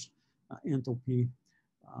curves, enthalpy,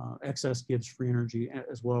 excess Gibbs free energy,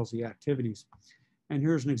 as well as the activities. And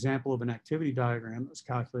here's an example of an activity diagram that was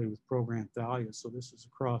calculated with program Thalia. So this is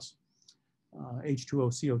across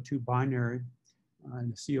H2O CO2 binary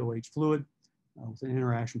in a COH fluid with an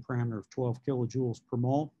interaction parameter of 12 kilojoules per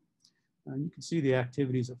mole. And you can see the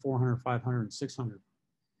activities at 400, 500, and 600.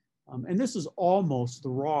 And this is almost the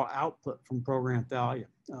raw output from program Thalia.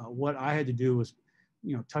 What I had to do was,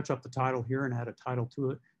 touch up the title here and add a title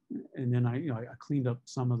to it, and then I cleaned up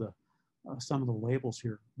some of the labels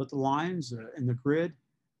here. But the lines and the grid,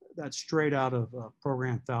 that's straight out of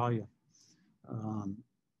program Thalia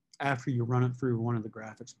after you run it through one of the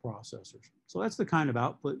graphics processors. So that's the kind of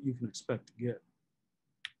output you can expect to get.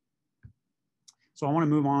 So I want to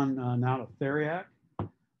move on now to Theriak.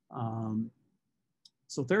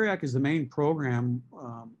 So Theriak is the main program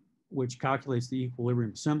which calculates the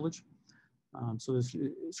equilibrium assemblage. So this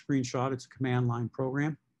screenshot, it's a command line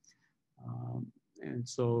program. And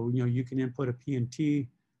so, you can input a PNT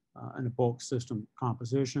and a bulk system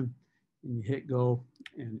composition, and you hit go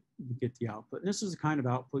and you get the output. And this is the kind of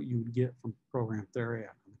output you would get from program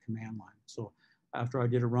Theriak on the command line. So after I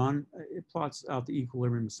did a run, it plots out the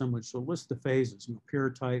equilibrium assemblage. So it lists the phases,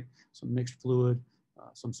 pyrrhotite, some mixed fluid,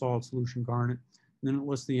 some solid solution garnet. And then it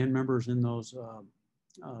lists the end members in those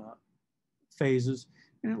phases.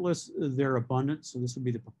 And it lists their abundance. So this would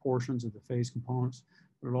be the proportions of the phase components,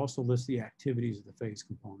 but it also lists the activities of the phase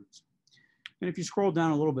components. And if you scroll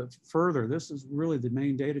down a little bit further, this is really the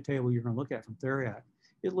main data table you're going to look at from Theriak.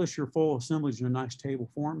 It lists your full assemblage in a nice table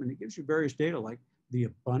form, and it gives you various data like the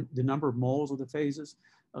number of moles of the phases,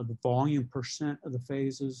 the volume percent of the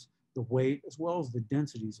phases, the weight, as well as the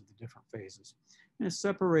densities of the different phases. And it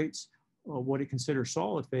separates what it considers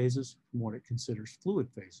solid phases from what it considers fluid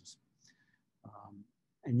phases.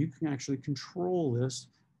 And you can actually control this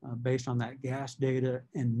based on that gas data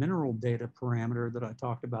and mineral data parameter that I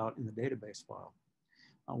talked about in the database file.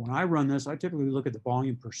 When I run this, I typically look at the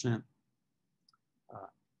volume percent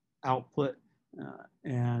output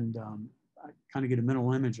and I kind of get a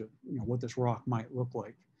mental image of what this rock might look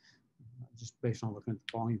like just based on looking at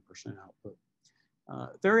the volume percent output.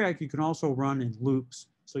 Theriak you can also run in loops.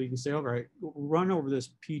 So you can say, all right, run over this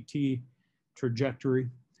PT trajectory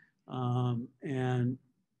and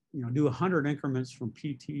do 100 increments from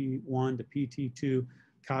PT1 to PT2,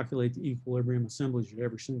 calculate the equilibrium assemblies at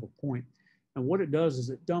every single point. And what it does is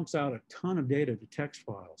it dumps out a ton of data to text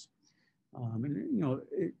files. And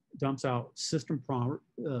it dumps out system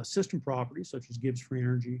properties such as Gibbs free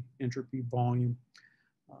energy, entropy, volume,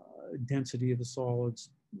 density of the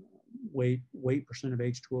solids, weight percent of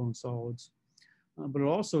H2O in solids. But it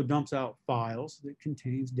also dumps out files that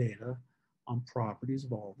contains data on properties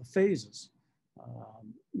of all the phases,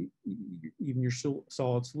 even your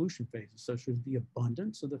solid solution phases, such as the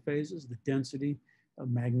abundance of the phases, the density,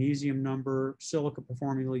 magnesium number, silica per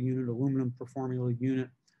formula unit, aluminum per formula unit,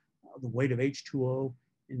 the weight of H2O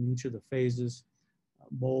in each of the phases,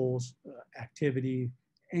 moles, activity,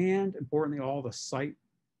 and importantly, all the site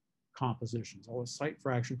compositions, all the site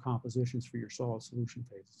fraction compositions for your solid solution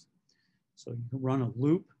phases. So you can run a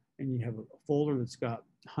loop and you have a folder that's got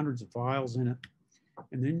hundreds of files in it.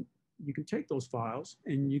 And then you can take those files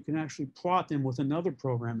and you can actually plot them with another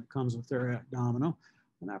program that comes with Theriak-Domino.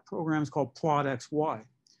 And that program is called PlotXY.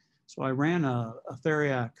 So I ran a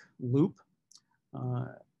Theriak loop.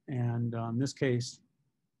 And in this case,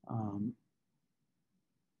 from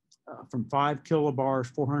 5 kilobars,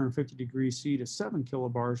 450 degrees C to 7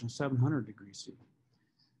 kilobars and 700 degrees C.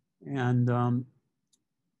 And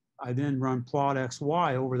I then run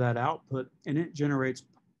PlotXY over that output, and it generates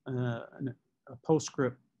a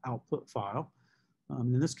PostScript output file.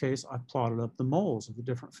 In this case, I plotted up the moles of the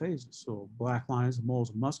different phases. So black lines, the moles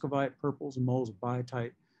of muscovite, purples, and moles of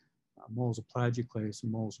biotite, moles of plagioclase,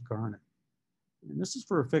 and moles of garnet. And this is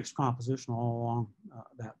for a fixed composition all along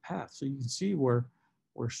that path. So you can see where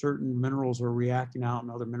certain minerals are reacting out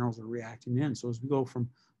and other minerals are reacting in. So as we go from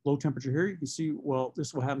low temperature here, you can see, well, this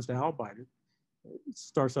is what happens to albite. It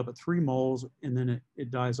starts up at 3 moles and then it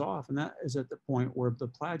dies off. And that is at the point where the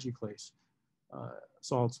plagioclase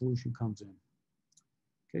solid solution comes in.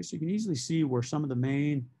 Okay, so you can easily see where some of the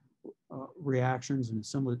main reactions and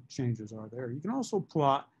assembly changes are there. You can also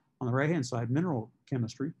plot on the right-hand side mineral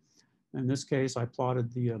chemistry. In this case, I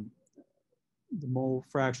plotted the mole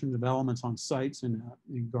fractions of elements on sites in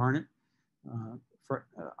garnet,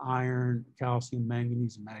 iron, calcium,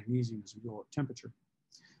 manganese, and magnesium as we go at temperature.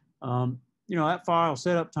 That file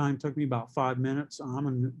setup time took me about 5 minutes. I'm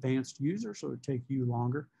an advanced user, so it would take you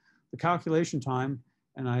longer. The calculation time,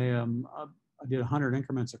 and I did 100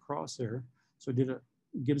 increments across there. So I did a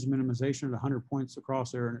Gibbs minimization at 100 points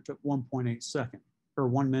across there, and it took 1.8 seconds, or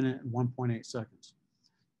 1 minute and 1.8 seconds.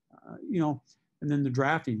 And then the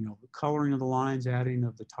drafting, the coloring of the lines, adding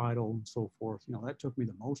of the title and so forth, that took me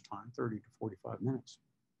the most time, 30 to 45 minutes.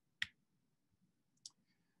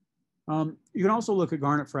 You can also look at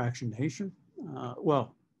garnet fractionation.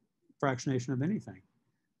 Fractionation of anything.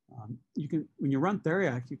 When you run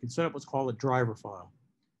Theriak, you can set up what's called a driver file.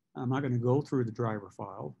 I'm not going to go through the driver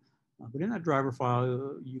file, but in that driver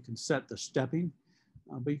file, you can set the stepping,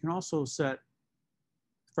 but you can also set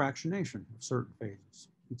fractionation of certain phases.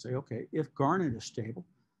 You can say, okay, if garnet is stable,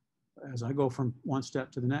 as I go from one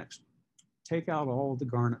step to the next, take out all of the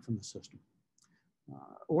garnet from the system.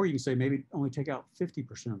 Or you can say maybe only take out 50%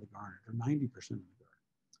 of the garnet or 90% of the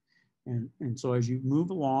garnet. And so as you move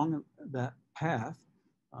along that path,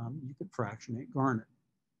 you could fractionate garnet.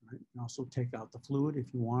 Right? You can also take out the fluid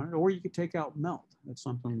if you want it, or you could take out melt. That's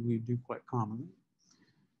something we do quite commonly.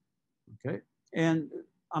 Okay, and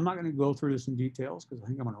I'm not going to go through this in details because I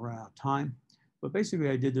think I'm going to run out of time. But basically,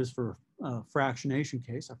 I did this for a fractionation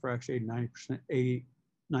case. I fractionated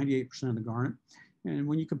 98% of the garnet. And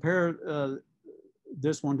when you compare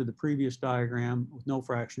this one to the previous diagram with no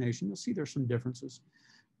fractionation, you'll see there's some differences.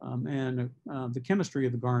 The chemistry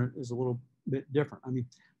of the garnet is a little bit different. I mean,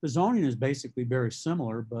 the zoning is basically very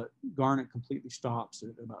similar, but garnet completely stops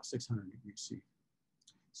at about 600 degrees C.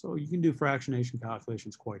 So you can do fractionation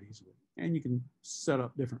calculations quite easily. And you can set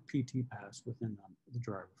up different PT paths within the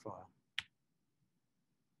driver file.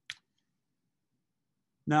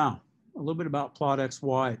 Now, a little bit about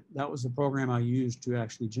PlotXY. That was the program I used to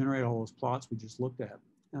actually generate all those plots we just looked at.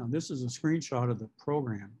 Now, this is a screenshot of the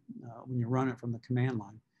program when you run it from the command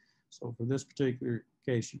line. So for this particular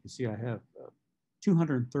case, you can see I have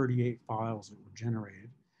 238 files that were generated.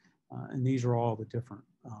 And these are all the different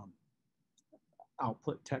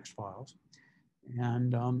output text files.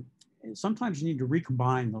 And sometimes you need to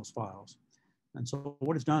recombine those files. And so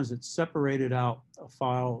what it's done is it's separated out a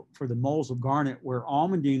file for the moles of garnet where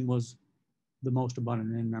almandine was the most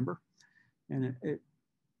abundant end member. And it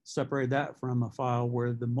separated that from a file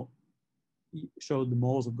where showed the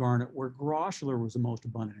moles of garnet where grossular was the most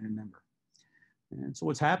abundant end member. And so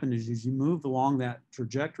what's happened is as you move along that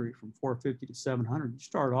trajectory from 450 to 700, you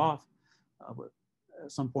start off with,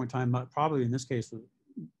 at some point in time, probably in this case, with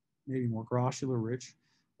maybe more grossular rich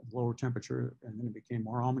at lower temperature, and then it became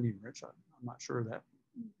more almandine rich. I'm not sure of that.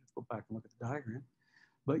 Let's go back and look at the diagram.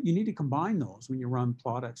 But you need to combine those when you run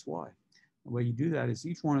plot XY. The way you do that is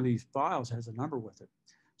each one of these files has a number with it.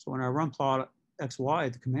 So when I run plot XY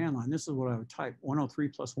at the command line, this is what I would type, 103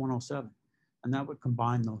 plus 107. And that would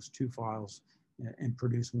combine those two files and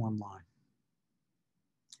produce one line.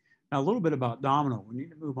 Now a little bit about Domino. We need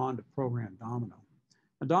to move on to program Domino.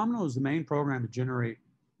 Now, Domino is the main program to generate,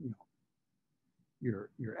 your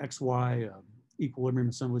XY equilibrium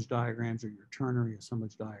assemblage diagrams or your ternary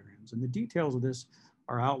assemblage diagrams. And the details of this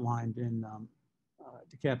are outlined in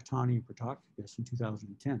De Capitani and Pitfalls in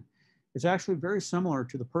 2010. It's actually very similar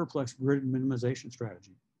to the perplex grid minimization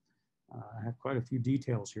strategy. I have quite a few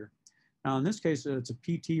details here. Now, in this case, it's a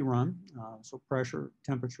PT run, so pressure,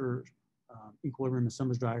 temperature, equilibrium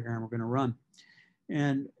assemblage diagram we're going to run.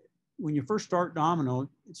 And when you first start Domino,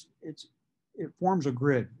 it forms a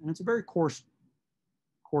grid, and it's a very coarse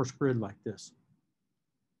grid like this.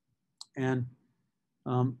 And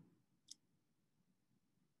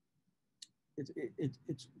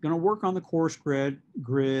it's going to work on the coarse grid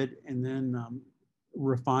and then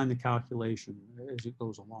refine the calculation as it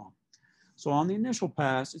goes along. So on the initial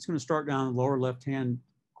pass, it's going to start down the lower left-hand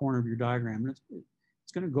corner of your diagram. And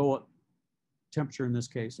it's going to go up temperature in this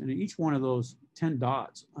case. And in each one of those 10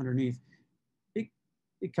 dots underneath,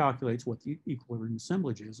 it calculates what the equilibrium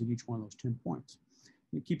assemblage is at each one of those 10 points.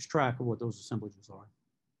 And it keeps track of what those assemblages are.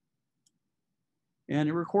 And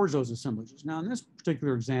it records those assemblages. Now in this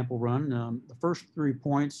particular example run, the first 3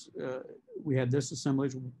 points, we had this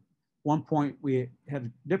assemblage. One point we had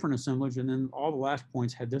a different assemblage, and then all the last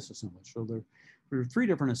points had this assemblage. So there were 3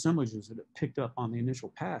 different assemblages that it picked up on the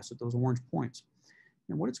initial pass at those orange points.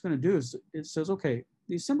 And what it's going to do is it says, okay,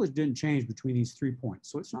 the assemblage didn't change between these 3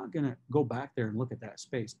 points. So it's not going to go back there and look at that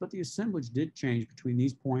space, but the assemblage did change between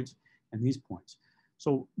these points and these points.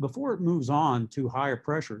 So before it moves on to higher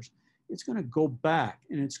pressures, it's going to go back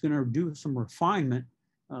and it's going to do some refinement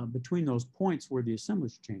between those points where the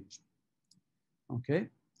assemblage changed. Okay.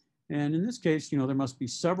 And in this case, there must be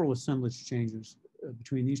several assemblage changes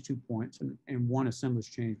between these 2 points and one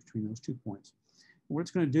assemblage change between those 2 points. And what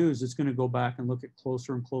it's going to do is it's going to go back and look at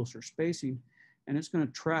closer and closer spacing, and it's going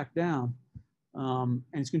to track down and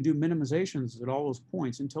it's going to do minimizations at all those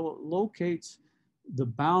points until it locates the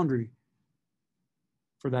boundary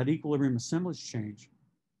for that equilibrium assemblage change,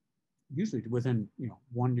 usually within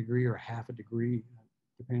 1 degree or half a degree,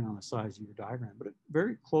 depending on the size of your diagram, but it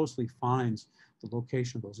very closely finds the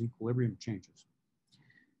location of those equilibrium changes.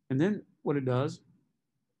 And then what it does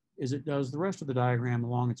is it does the rest of the diagram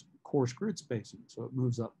along its coarse grid spacing. So it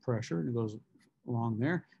moves up pressure and it goes along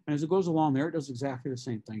there. And as it goes along there, it does exactly the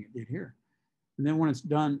same thing it did here. And then when it's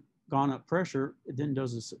gone up pressure, it then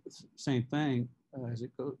does the same thing as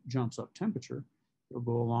it jumps up temperature. It'll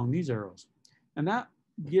go along these arrows. And that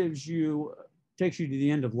takes you to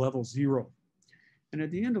the end of level 0. And at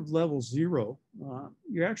the end of level 0,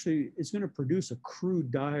 it's going to produce a crude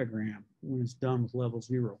diagram when it's done with level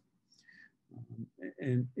 0.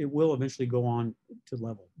 And it will eventually go on to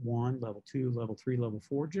level 1, level 2, level 3, level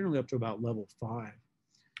 4, generally up to about level 5.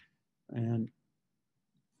 And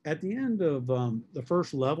at the end of the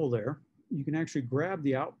first level there, you can actually grab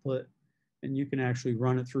the output and you can actually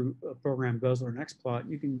run it through a program Guzzler and XPlot.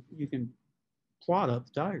 You can plot up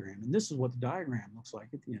the diagram. And this is what the diagram looks like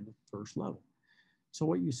at the end of the first level. So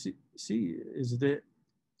what you see is that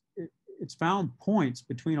it's found points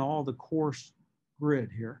between all the coarse grid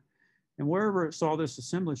here. And wherever it saw this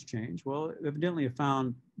assemblage change, well, evidently it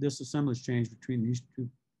found this assemblage change between these 2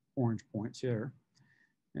 orange points here.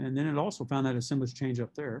 And then it also found that assemblage change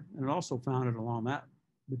up there. And it also found it along that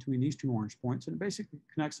between these 2 orange points. And it basically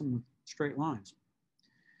connects them with straight lines.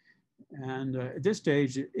 And at this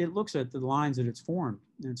stage, it looks at the lines that it's formed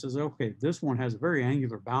and it says, okay, this one has a very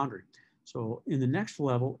angular boundary. So in the next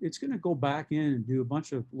level, it's going to go back in and do a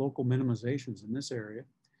bunch of local minimizations in this area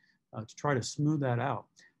to try to smooth that out.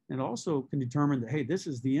 And it also can determine that, hey, this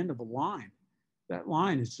is the end of a line. That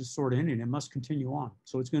line is just sort of ending. It must continue on.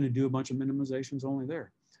 So it's going to do a bunch of minimizations only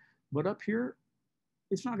there. But up here,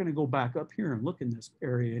 it's not going to go back up here and look in this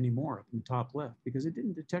area anymore up in the top left because it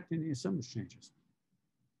didn't detect any assemblage changes.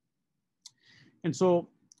 And so,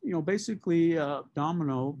 basically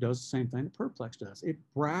Domino does the same thing that Perplex does. It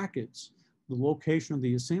brackets the location of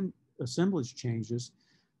the assemblage changes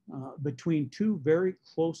between 2 very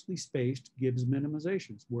closely spaced Gibbs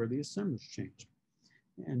minimizations where the assemblage changed.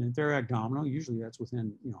 And in Theriak-Domino, usually that's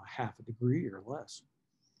within half a degree or less.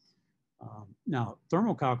 Now,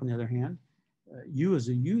 ThermoCalc, on the other hand, you as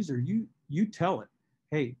a user, you tell it,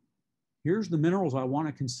 hey, here's the minerals I want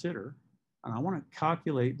to consider, and I want to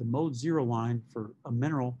calculate the mode 0 line for a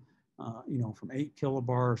mineral, from 8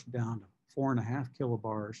 kilobars down to 4.5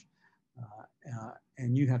 kilobars,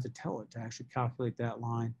 and you have to tell it to actually calculate that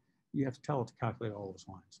line. You have to tell it to calculate all those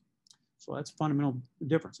lines. So that's a fundamental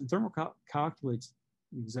difference. And ThermoCalc calculates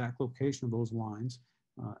the exact location of those lines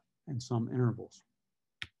and some intervals.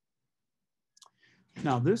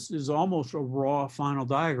 Now, this is almost a raw final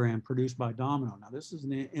diagram produced by Domino. Now, this is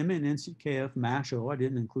an MnNCKF MASHO. I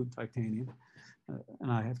didn't include titanium. And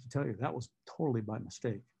I have to tell you, that was totally by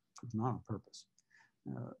mistake. It was not on purpose.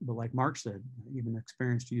 But like Mark said, even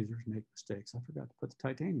experienced users make mistakes. I forgot to put the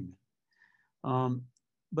titanium in.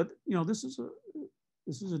 But this is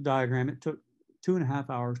a diagram. It took 2.5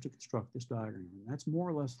 hours to construct this diagram. And that's more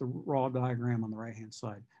or less the raw diagram on the right-hand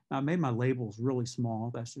side. Now, I made my labels really small.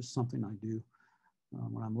 That's just something I do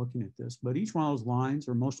when I'm looking at this. But each one of those lines,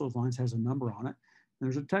 or most of those lines, has a number on it. And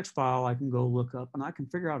there's a text file I can go look up, and I can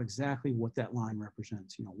figure out exactly what that line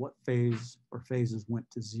represents. What phase or phases went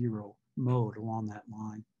to 0 mode along that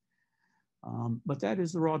line. But that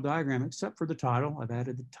is the raw diagram, except for the title. I've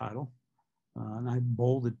added the title, and I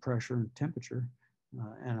bolded pressure and temperature,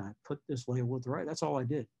 and I put this label with the right. That's all I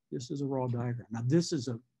did. This is a raw diagram. Now, this is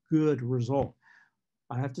a good result.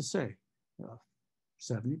 I have to say,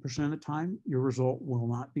 70% of the time, your result will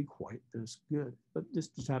not be quite this good, but this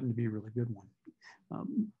just happened to be a really good one.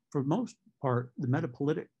 For the most part, the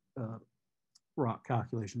metapolitic rock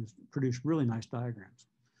calculations produce really nice diagrams.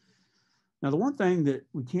 Now, the one thing that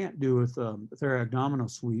we can't do with the Theriak-Domino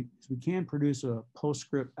suite is we can produce a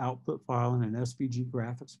PostScript output file and an SVG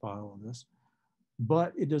graphics file on this,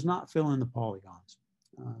 but it does not fill in the polygons.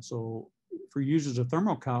 So for users of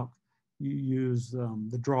ThermoCalc, you use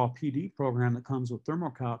the Draw PD program that comes with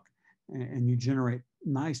ThermoCalc, and you generate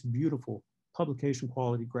nice, beautiful publication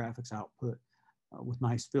quality graphics output with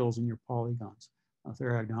nice fills in your polygons.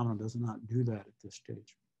 Theriak-Domino does not do that at this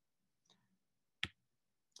stage.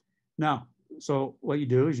 Now, so what you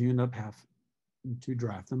do is you end up having to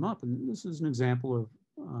draft them up. And this is an example of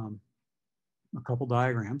a couple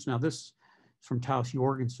diagrams. Now, this is from Taus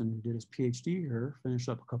Jorgensen, who did his PhD here, finished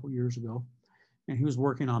up a couple years ago. And he was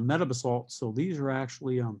working on metabasalt. So these are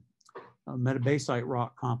actually metabasite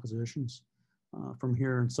rock compositions from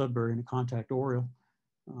here in Sudbury in a contact Oriole,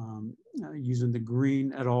 using the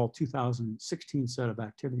Green et al. 2016 set of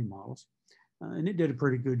activity models. And it did a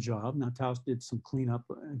pretty good job. Now, Taus did some cleanup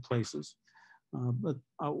in places. But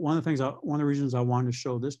one of the reasons I wanted to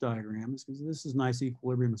show this diagram is because this is a nice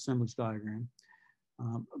equilibrium assemblage diagram,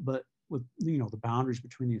 but with the boundaries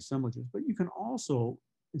between the assemblages. But you can also,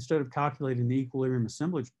 instead of calculating the equilibrium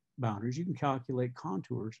assemblage boundaries, you can calculate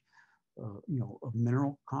contours, of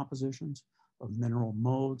mineral compositions, of mineral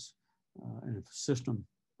modes, and of system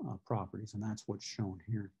properties, and that's what's shown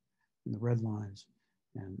here in the red lines,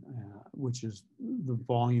 and which is the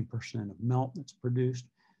volume percent of melt that's produced,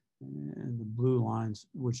 and the blue lines,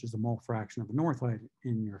 which is the mole fraction of anorthite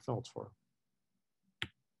in your feldspar.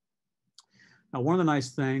 Now, one of the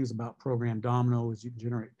nice things about Program Domino is you can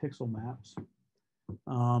generate pixel maps.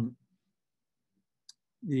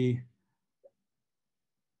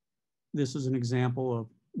 This is an example of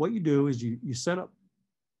what you do is you set up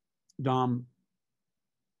Domino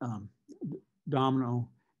and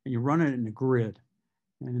you run it in a grid.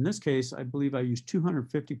 And in this case, I believe I used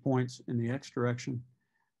 250 points in the X direction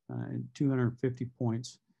and 250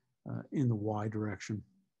 points in the Y direction.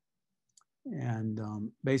 And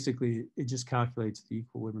basically, it just calculates the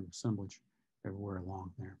equilibrium assemblage everywhere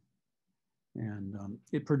along there. And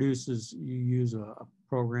it produces, you use a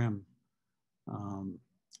program,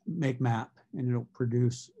 make map, and it'll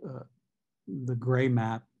produce the gray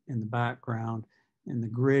map in the background in the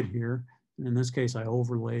grid here. And in this case, I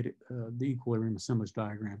overlaid the equilibrium assemblage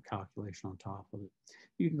diagram calculation on top of it.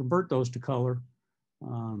 You can convert those to color,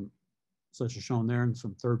 such as shown there, and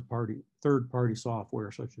some third-party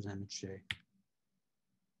software such as MHJ.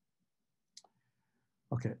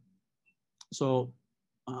 Okay, so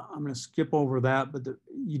I'm going to skip over that, but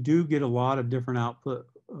you do get a lot of different output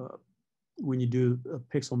when you do a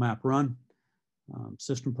pixel map run,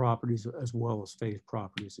 system properties as well as phase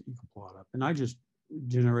properties that you can plot up. And I just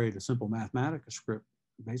generated a simple Mathematica script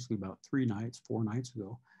basically about 4 nights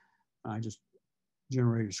ago. I just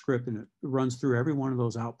generated a script and it runs through every one of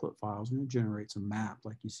those output files and it generates a map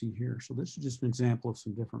like you see here. So this is just an example of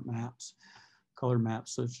some different maps, color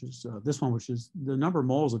maps, such as this one, which is the number of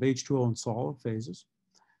moles of H2O in solid phases,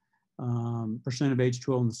 percent of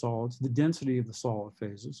H2O in the solids, the density of the solid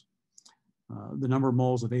phases, the number of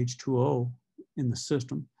moles of H2O in the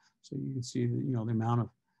system, So you can see that, you know, the amount of,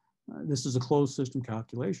 this is a closed system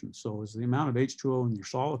calculation. So as the amount of H2O in your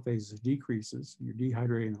solid phases decreases, you're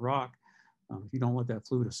dehydrating the rock. If you don't let that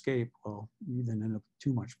fluid escape, well, you then end up with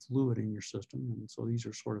too much fluid in your system. And so these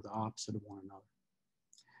are sort of the opposite of one another.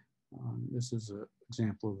 This is an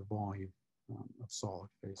example of the volume of solid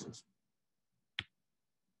phases.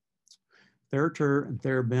 TheraTer and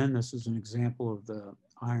TheraBen, this is an example of the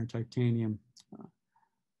iron titanium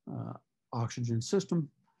oxygen system.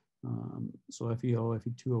 So FeO,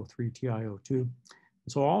 Fe2O3, TiO2. And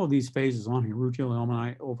so all of these phases on here, rutile,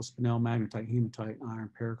 ilmenite, opal-spinel, magnetite, hematite, iron,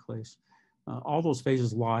 periclase, all those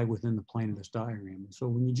phases lie within the plane of this diagram. And so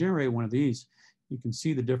when you generate one of these, you can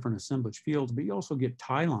see the different assemblage fields, but you also get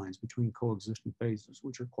tie lines between coexisting phases,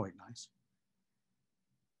 which are quite nice.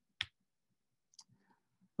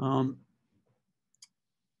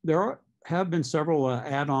 There have been several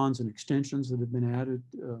add-ons and extensions that have been added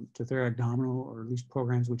to Theriak-Domino, or at least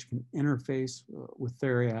programs which can interface with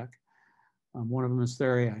Theriak. One of them is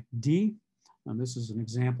Theriak-D. This is an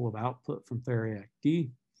example of output from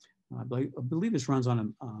Theriak-D. I believe this runs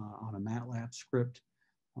on a MATLAB script.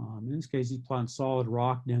 In this case, he's plotting solid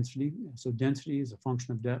rock density. So density is a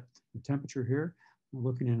function of depth and temperature here. We're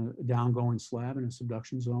looking at a downgoing slab in a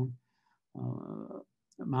subduction zone.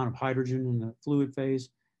 Amount of hydrogen in the fluid phase,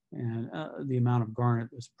 and the amount of garnet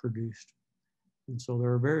that's produced. And so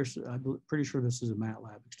there are various, I'm pretty sure this is a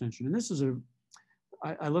MATLAB extension. And this is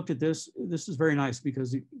I looked at this. This is very nice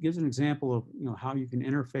because it gives an example of, you know, how you can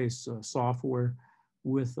interface software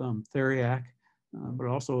with Theriak, but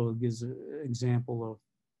also gives an example of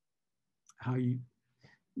how you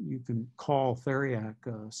can call Theriak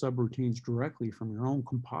subroutines directly from your own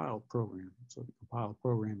compiled program. So the compiled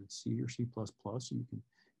program in C or C++,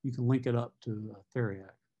 you can link it up to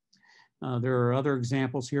Theriak. There are other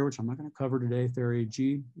examples here, which I'm not going to cover today,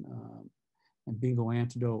 Theriak-G and Bingo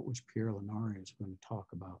Antidote, which Pierre Lenari is going to talk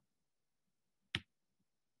about.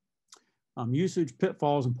 Usage,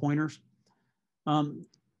 pitfalls, and pointers. I'm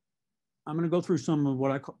going to go through some of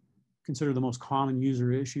what I consider the most common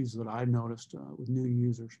user issues that I've noticed with new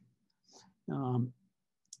users.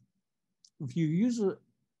 If you use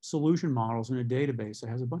solution models in a database that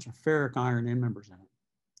has a bunch of ferric iron end members in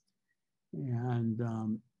it, and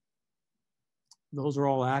those are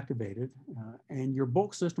all activated, and your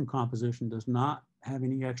bulk system composition does not have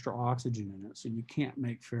any extra oxygen in it, so you can't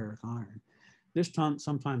make ferric iron. This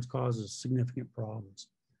sometimes causes significant problems.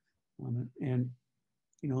 And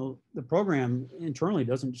you know, the program internally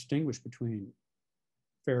doesn't distinguish between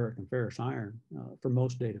ferric and ferrous iron for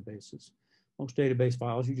most databases. Most database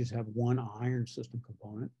files, you just have one iron system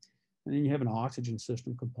component, and then you have an oxygen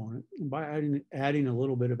system component. And by adding a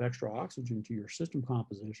little bit of extra oxygen to your system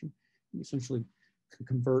composition, you essentially can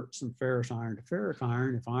convert some ferrous iron to ferric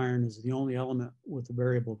iron if iron is the only element with a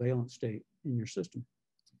variable valence state in your system.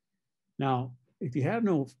 Now, if you have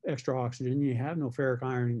no extra oxygen, you have no ferric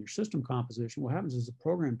iron in your system composition, what happens is the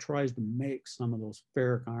program tries to make some of those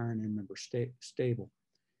ferric iron end members stable.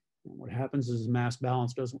 And what happens is mass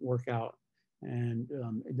balance doesn't work out, and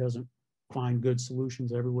it doesn't find good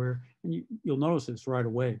solutions everywhere. And you'll notice this right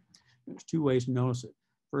away. There's two ways to notice it.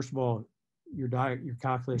 First of all, your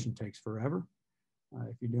calculation takes forever.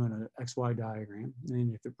 If you're doing an XY diagram,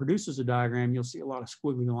 and if it produces a diagram, you'll see a lot of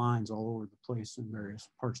squiggly lines all over the place in various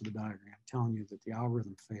parts of the diagram, telling you that the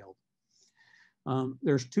algorithm failed.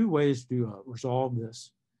 There's two ways to resolve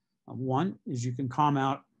this. One is you can comment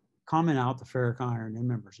out the ferric iron end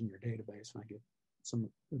members in your database, and I give some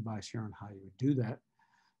advice here on how you would do that.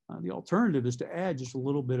 The alternative is to add just a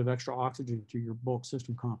little bit of extra oxygen to your bulk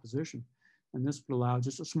system composition, and this would allow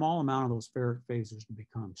just a small amount of those ferric phases to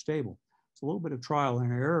become stable. It's a little bit of trial and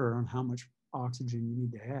error on how much oxygen you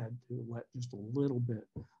need to add to let just a little bit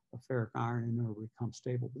of ferric iron in there become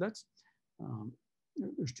stable. But that's,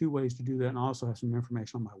 there's two ways to do that. And I also have some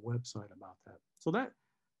information on my website about that. So that,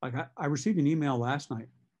 like I received an email last night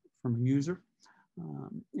from a user,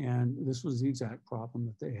 and this was the exact problem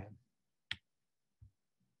that they had.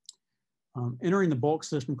 Entering the bulk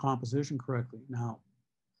system composition correctly. Now,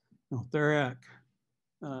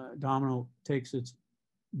 Theriak-Domino takes its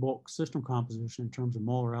bulk system composition in terms of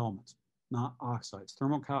molar elements, not oxides.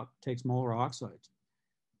 ThermoCalc takes molar oxides.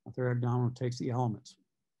 Theriak-Domino takes the elements.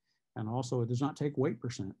 And also it does not take weight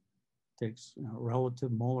percent. It takes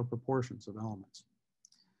relative molar proportions of elements.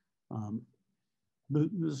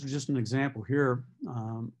 This is just an example here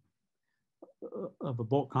of a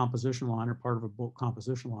bulk composition line, or part of a bulk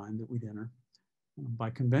composition line that we'd enter.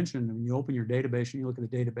 By convention, when you open your database and you look at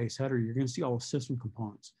the database header, you're going to see all the system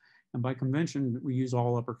components. And by convention, we use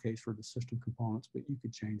all uppercase for the system components, but you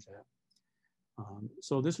could change that.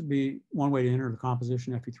 So this would be one way to enter the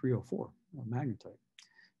composition Fe3O4, magnetite.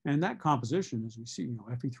 And that composition, as we see,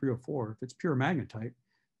 Fe3O4, if it's pure magnetite,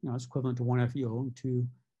 it's equivalent to 1 FeO and 2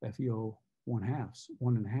 FeO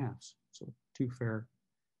 1/2. So 2 ferric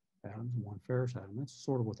atoms and 1 ferrous atom. That's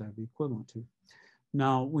sort of what that would be equivalent to.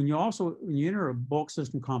 Now, when you enter a bulk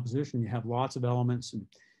system composition, you have lots of elements, and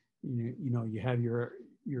you have your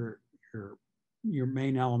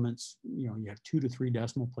main elements. You have 2 to 3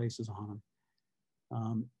 decimal places on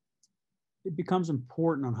them. It becomes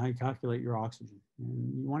important on how you calculate your oxygen,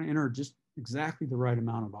 and you want to enter just exactly the right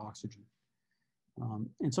amount of oxygen.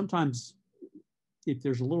 And sometimes, if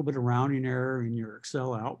there's a little bit of rounding error in your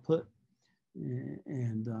Excel output,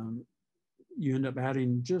 and you end up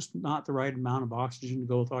adding just not the right amount of oxygen to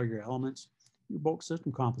go with all your elements, your bulk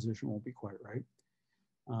system composition won't be quite right.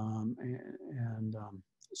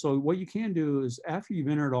 So what you can do is, after you've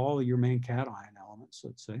entered all of your main cation elements,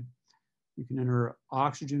 let's say, you can enter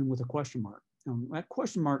oxygen with a question mark. That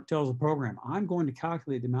question mark tells the program, I'm going to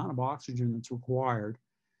calculate the amount of oxygen that's required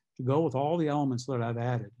to go with all the elements that I've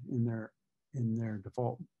added in their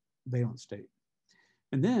default valence state.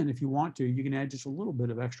 And then if you want to, you can add just a little bit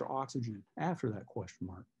of extra oxygen after that question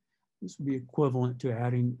mark. This would be equivalent to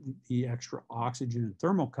adding the extra oxygen in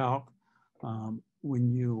THERMOCALC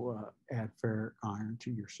when you add ferric iron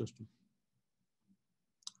to your system.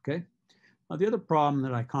 Okay. The other problem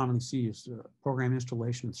that I commonly see is program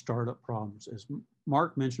installation and startup problems. As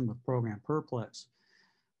Mark mentioned with program Perplex,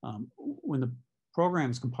 when the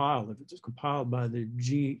program is compiled, if it's compiled by the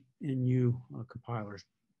GNU compilers,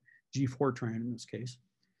 G-Fortran in this case,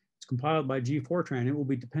 it's compiled by G-Fortran, it will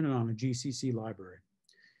be dependent on a GCC library.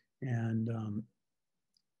 And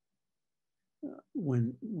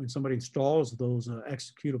when somebody installs those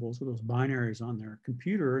executables or those binaries on their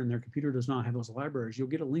computer, and their computer does not have those libraries, you'll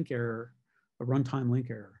get a link error, a runtime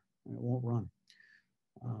link error, and it won't run.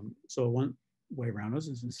 So one way around this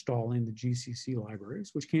is installing the GCC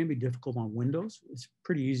libraries, which can be difficult on Windows. It's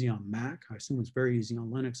pretty easy on Mac. I assume it's very easy on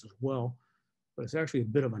Linux as well, but it's actually a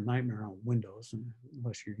bit of a nightmare on Windows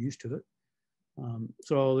unless you're used to it.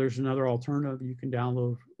 So there's another alternative. You can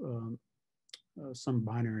download some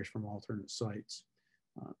binaries from alternate sites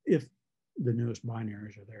if the newest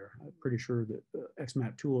binaries are there. I'm pretty sure that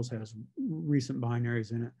XMAP Tools has recent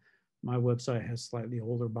binaries in it. My website has slightly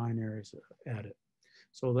older binaries added.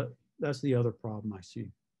 So that's the other problem I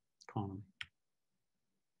see commonly.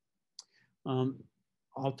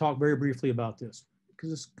 I'll talk very briefly about this because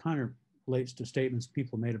this kind of relates to statements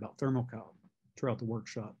people made about ThermoCalc throughout the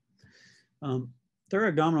workshop.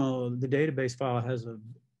 Theriak-Domino, the database file, has a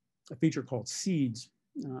feature called seeds.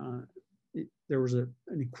 There was an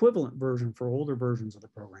equivalent version for older versions of the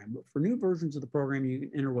program, but for new versions of the program, you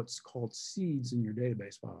can enter what's called seeds in your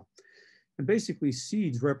database file. And basically,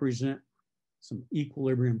 seeds represent some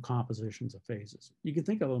equilibrium compositions of phases. You can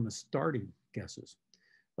think of them as starting guesses.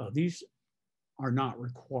 These are not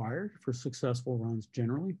required for successful runs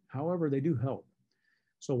generally. However, they do help.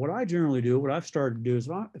 So what I generally do, what I've started to do is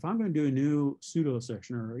if I'm going to do a new pseudo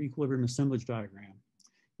section or equilibrium assemblage diagram,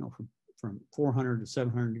 from 400 to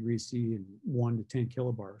 700 degrees C and 1 to 10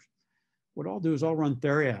 kilobars, what I'll do is I'll run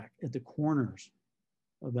Theriak at the corners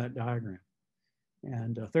of that diagram.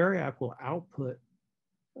 And Theriak will output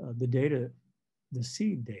the data, the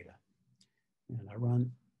seed data. And I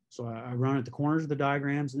run at the corners of the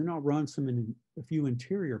diagrams, and then I'll run a few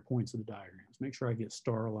interior points of the diagrams, make sure I get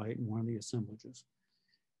starlight in one of the assemblages.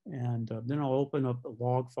 And then I'll open up a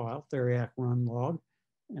log file, Theriak run log,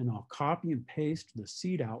 and I'll copy and paste the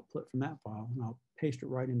seed output from that file, and I'll paste it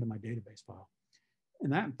right into my database file.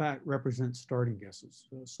 And that, in fact, represents starting guesses.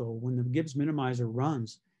 So when the Gibbs minimizer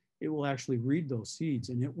runs, it will actually read those seeds,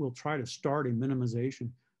 and it will try to start a minimization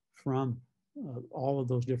from all of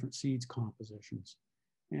those different seeds compositions.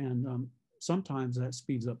 And sometimes that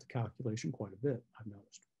speeds up the calculation quite a bit, I've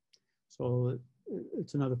noticed. So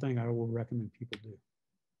it's another thing I will recommend people do.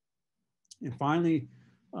 And finally,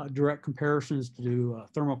 direct comparisons to do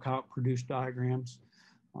ThermoCalc produced diagrams.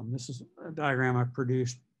 This is a diagram I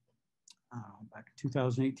produced back in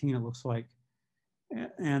 2018, it looks like.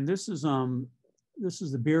 And this is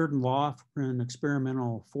the Beard and Lofgren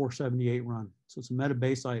experimental 478 run. So it's a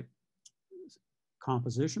metabasite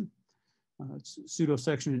composition. It's pseudo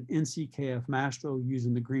section in NCKF Mastro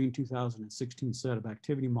using the green 2016 set of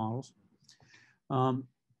activity models.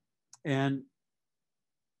 And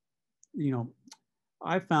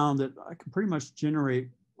I found that I can pretty much generate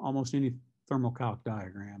almost any ThermoCalc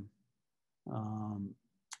diagram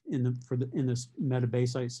in this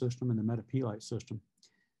metabasite system and the metapelite system,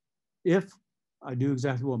 if I do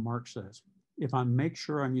exactly what Mark says. If I make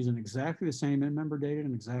sure I'm using exactly the same end member data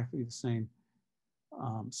and exactly the same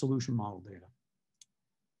solution model data.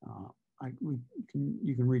 You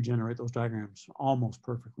can regenerate those diagrams almost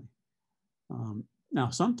perfectly. Now,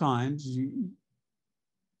 sometimes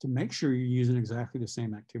to make sure you're using exactly the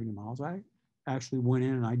same activity models, I actually went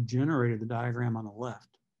in and I generated the diagram on the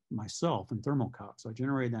left myself in ThermoCalc. So I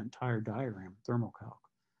generated that entire diagram in ThermoCalc.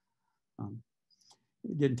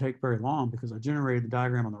 It didn't take very long because I generated the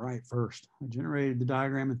diagram on the right first. I generated the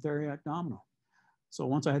diagram in Theriak-Domino. So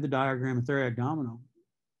once I had the diagram in Theriak-Domino,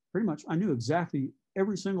 pretty much I knew exactly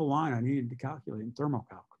every single line I needed to calculate in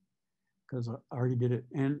ThermoCalc because I already did it.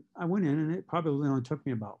 And I went in and it probably only took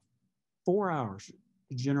me about 4 hours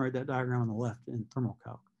to generate that diagram on the left in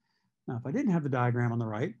ThermoCalc. Now, if I didn't have the diagram on the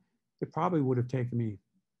right, it probably would have taken me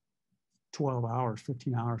 12 hours,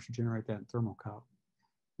 15 hours to generate that in ThermoCalc.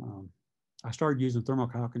 I started using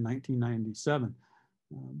ThermoCalc in 1997,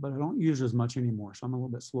 but I don't use it as much anymore, so I'm a little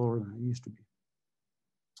bit slower than I used to be.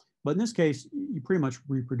 But in this case, you pretty much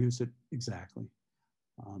reproduce it exactly.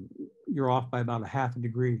 You're off by about 1/2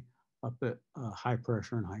 degree up at high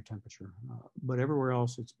pressure and high temperature, but everywhere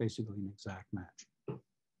else, it's basically an exact match.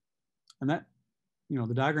 And that,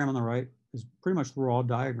 the diagram on the right is pretty much the raw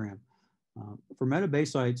diagram. For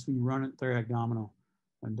metabasites, when you run it Theriak-Domino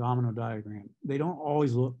and domino diagram, they don't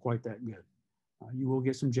always look quite that good. You will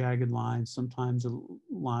get some jagged lines. Sometimes a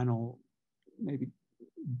line will maybe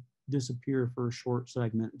disappear for a short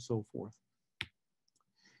segment and so forth.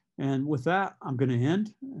 And with that, I'm going to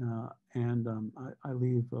end, I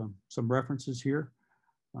leave some references here,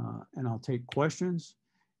 and I'll take questions.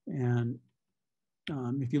 And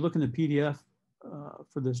if you look in the PDF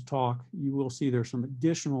for this talk, you will see there's some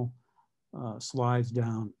additional slides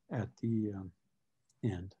down at the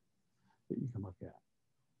end that you can look at.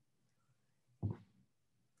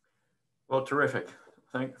 Well, terrific.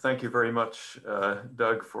 Thank you very much,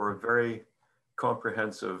 Doug, for a very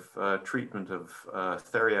comprehensive treatment of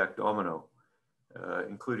Theriak-Domino,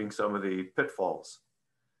 including some of the pitfalls.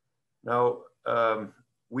 Now,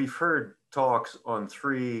 we've heard talks on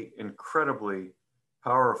 3 incredibly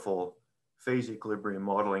powerful phase equilibrium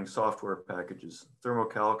modeling software packages: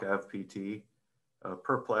 ThermoCalc, AVPT,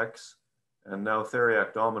 Perplex, and now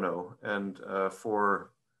Theriak-Domino. And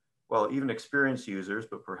for, well, even experienced users,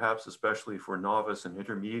 but perhaps especially for novice and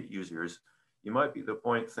intermediate users, you might be the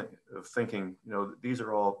point of thinking, these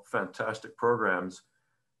are all fantastic programs.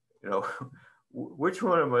 Which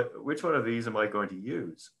one of these am I going to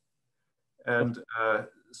use? And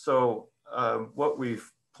so what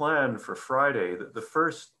we've planned for Friday, the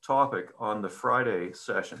first topic on the Friday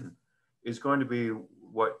session is going to be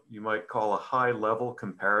what you might call a high-level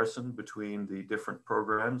comparison between the different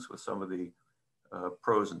programs with some of the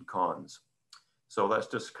pros and cons. So that's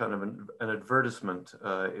just kind of an advertisement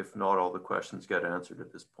if not all the questions get answered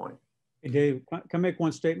at this point. Hey, Dave, can I make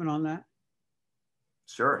one statement on that?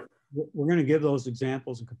 Sure. We're going to give those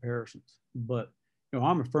examples and comparisons, but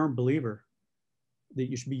I'm a firm believer that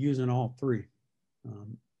you should be using all 3.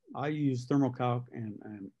 I use ThermoCalc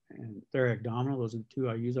and Theriak-Domino. Those are the 2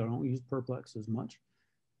 I use. I don't use Perplex as much,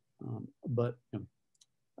 but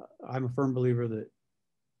I'm a firm believer that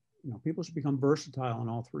people should become versatile in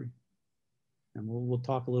all 3. And we'll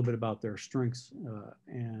talk a little bit about their strengths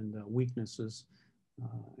and weaknesses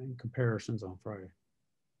and comparisons on Friday.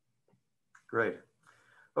 Great.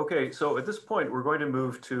 Okay, so at this point, we're going to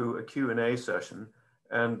move to a Q&A session.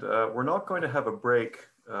 And we're not going to have a break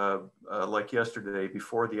like yesterday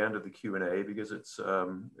before the end of the Q&A because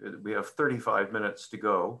we have 35 minutes to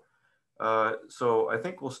go. So I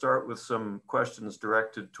think we'll start with some questions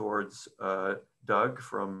directed towards Doug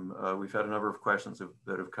from, we've had a number of questions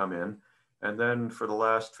that have come in. And then for the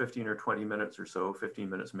last 15 or 20 minutes or so, 15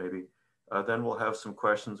 minutes maybe, then we'll have some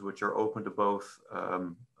questions which are open to both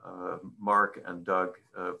Mark and Doug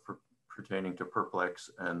pertaining to Perplex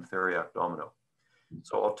and Theriak-Domino.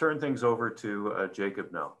 So I'll turn things over to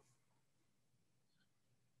Jacob now.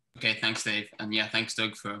 Okay, thanks, Dave. And yeah, thanks,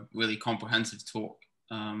 Doug, for a really comprehensive talk.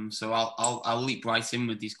 So I'll leap right in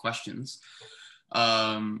with these questions.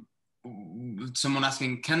 Someone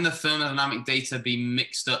asking, can the thermodynamic data be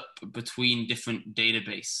mixed up between different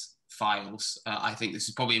database files? I think this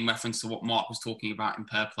is probably in reference to what Mark was talking about in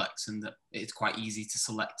Perplex, and that it's quite easy to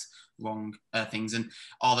select wrong things. And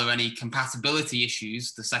are there any compatibility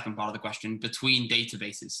issues, the second part of the question, between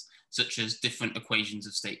databases, such as different equations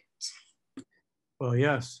of state? Well,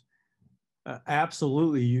 yes,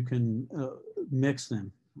 absolutely. You can mix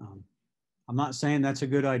them. I'm not saying that's a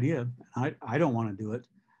good idea. I don't want to do it,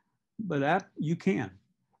 but you can.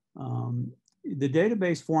 The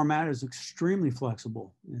database format is extremely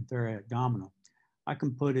flexible in Theriak-Domino. I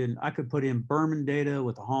could put in Berman data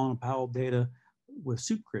with the Holland and Powell data with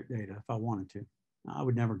Supercrit data if I wanted to. I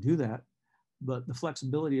would never do that, but the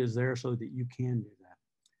flexibility is there so that you can do that.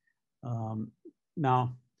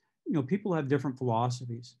 Now, you know, people have different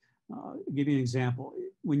philosophies. I'll give you an example.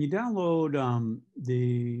 When you download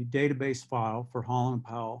the database file for Holland and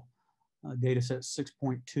Powell dataset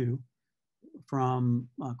 6.2 from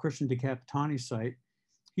Christian De Capitani's site,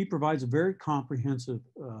 he provides a very comprehensive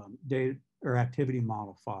data or activity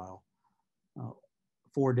model file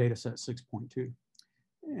for dataset 6.2.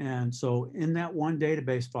 And so in that one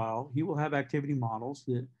database file, he will have activity models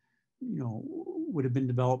that, you know, would have been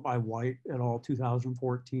developed by White et al.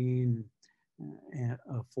 2014 and,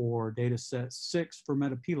 for dataset 6 for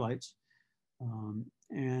metapelites.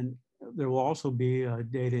 And there will also be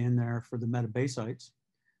data in there for the metabasites.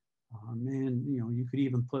 And, you know, you could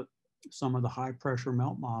even put some of the high pressure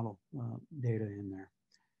melt model data in there.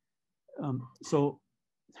 So,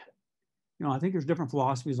 you know, I think there's different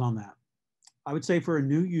philosophies on that. I would say for a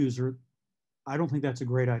new user, I don't think that's a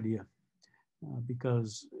great idea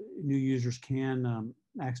because new users can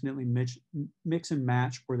accidentally mix and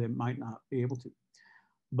match where they might not be able to.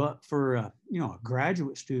 But for you know, a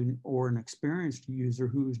graduate student or an experienced user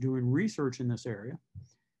who is doing research in this area,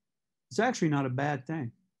 it's actually not a bad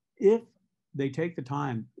thing if they take the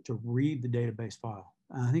time to read the database file.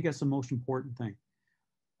 And I think that's the most important thing.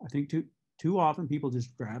 I think too often people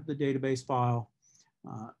just grab the database file,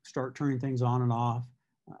 start turning things on and off,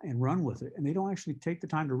 and run with it. And they don't actually take the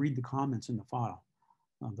time to read the comments in the file.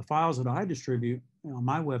 The files that I distribute on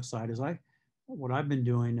my website is what I've been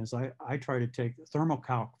doing is I try to take the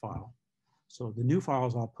THERMOCALC file. So the new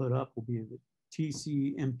files I'll put up will be the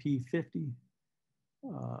TCMP50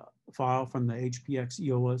 file from the HPX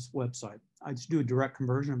EOS website. I just do a direct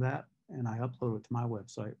conversion of that and I upload it to my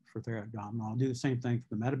website for Theriak-Domino. I'll do the same thing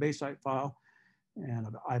for the metabasite file. And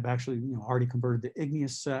I've actually, you know, already converted the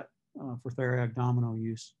igneous set for Theriak-Domino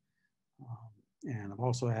use. And I've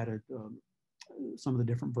also added some of the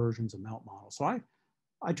different versions of melt models. So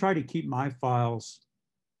I try to keep my files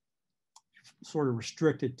sort of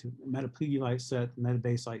restricted to the metapelite set, the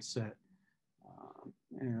metabasite set,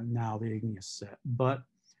 and now the igneous set. But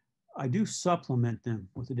I do supplement them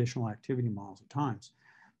with additional activity models at times.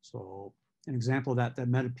 So an example of that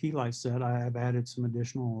metapelite set, I have added some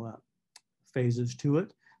additional phases to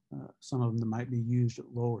it. Some of them might be used at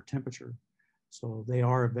lower temperature. So they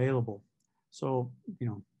are available. So, you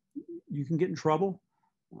know, you can get in trouble.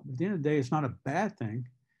 But at the end of the day, it's not a bad thing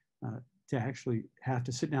to actually have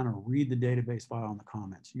to sit down and read the database file and the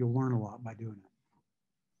comments. You'll learn a lot by doing it.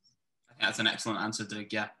 I think that's an excellent answer, Doug.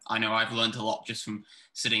 Yeah, I know I've learned a lot just from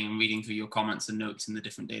sitting and reading through your comments and notes in the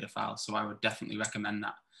different data files. So I would definitely recommend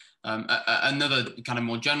that. Another kind of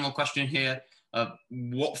more general question here.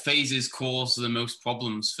 What phases cause the most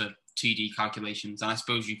problems for 2D calculations? And I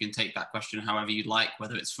suppose you can take that question however you'd like,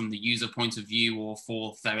 whether it's from the user point of view or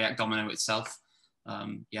for Theriak-Domino itself.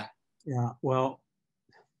 Yeah. Yeah, well,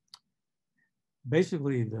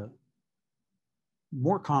 basically the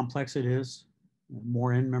more complex it is,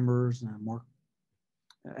 more end members and more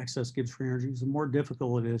excess Gibbs free energies, the more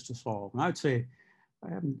difficult it is to solve. And I would say,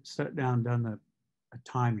 I haven't sat down and done a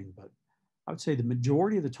timing, but I would say the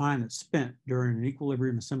majority of the time that's spent during an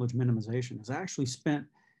equilibrium assemblage minimization is actually spent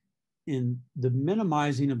in the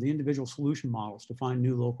minimizing of the individual solution models to find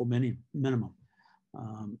new local minimum.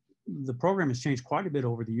 The program has changed quite a bit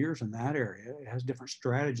over the years in that area. It has different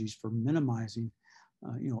strategies for minimizing,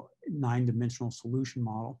 you know, 9-dimensional solution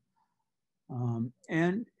model.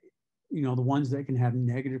 And, you know, the ones that can have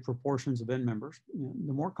negative proportions of end members, you know,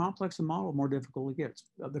 the more complex the model, the more difficult it gets.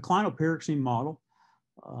 The Klein-Pyroxene model,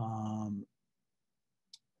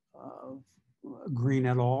 Green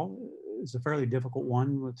et al. Is a fairly difficult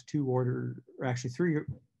one with two ordered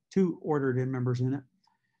end members in it.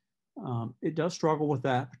 It does struggle with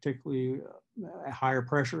that, particularly at higher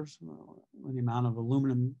pressures. When the amount of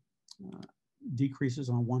aluminum decreases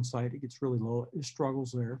on one side, it gets really low. It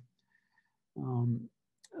struggles there.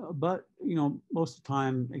 But, you know, most of the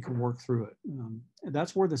time it can work through it. And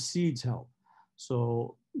that's where the seeds help.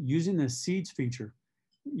 So using the seeds feature,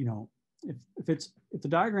 you know, if the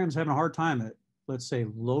diagram's having a hard time at, let's say,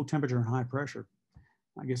 low temperature and high pressure,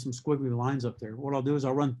 I get some squiggly lines up there. What I'll do is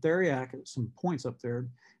I'll run Theriak at some points up there,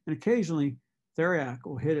 and occasionally Theriak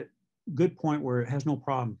will hit a good point where it has no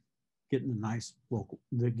problem getting a nice local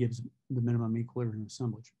that gives the minimum equilibrium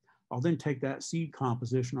assemblage. I'll then take that seed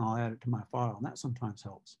composition, I'll add it to my file, and that sometimes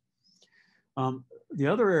helps. The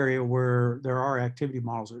other area where there are activity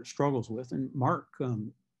models that it struggles with, and Mark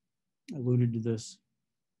alluded to this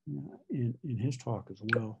in his talk as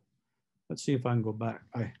well. Let's see if I can go back.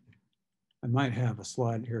 I might have a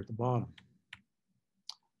slide here at the bottom.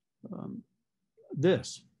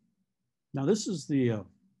 This. Now this is the,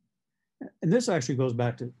 and this actually goes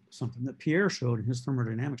back to something that Pierre showed in his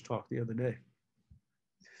thermodynamics talk the other day.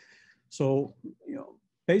 So, you know,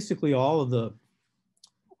 basically all of the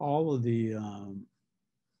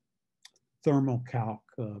ThermoCalc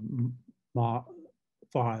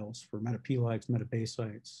files for metapelites,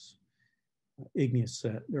 metabasites, igneous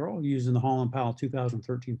set, they're all used in the Holland Powell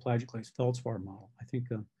 2013 plagioclase feldspar model. I think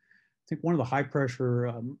one of the high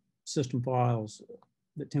pressure system files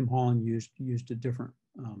that Tim Holland used a different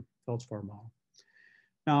feldspar model.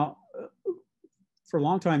 Now, for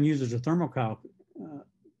longtime users of ThermoCalc,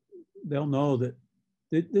 they'll know that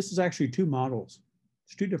this is actually two models.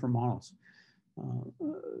 It's two different models.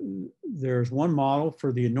 There's one model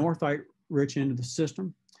for the anorthite rich end of the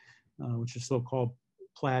system, which is so-called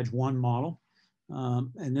Plage 1 model.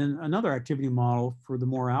 And then another activity model for the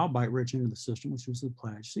more albite rich end of the system, which was the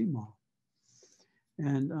Plage C model.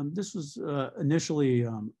 And this was initially,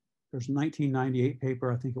 there's a 1998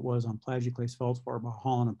 paper, I think it was, on plagioclase feldspar by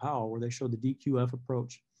Holland and Powell, where they showed the DQF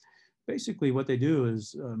approach. Basically what they do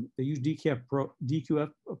is they use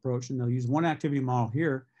DQF approach, and they'll use one activity model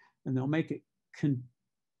here, and they'll make it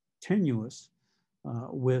continuous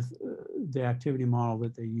with the activity model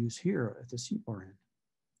that they use here at the CPAR end.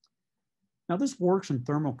 Now this works in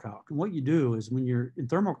ThermoCalc, and what you do is when you're in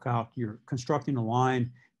ThermoCalc, you're constructing a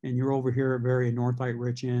line, and you're over here at very anorthite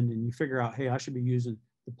rich end, and you figure out, hey, I should be using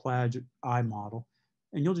the Plage I model,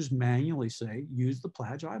 and you'll just manually say, use the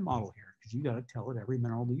Plage I model here, because you got to tell it every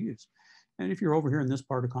mineral to use. And if you're over here in this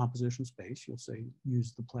part of composition space, you'll say,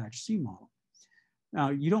 use the Plage C model. Now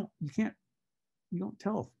you don't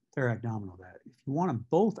tell Theriak-Domino that. If you want them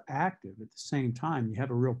both active at the same time, you have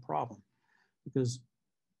a real problem, because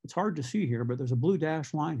it's hard to see here, but there's a blue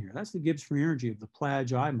dashed line here. That's the Gibbs free energy of the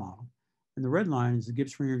Plage I model. And the red line is the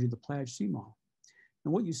Gibbs free energy of the Plage C model.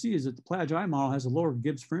 And what you see is that the Plage I model has a lower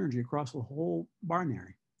Gibbs free energy across the whole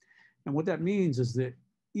binary. And what that means is that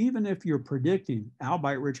even if you're predicting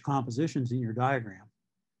albite rich compositions in your diagram,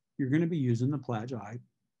 you're going to be using the Plage I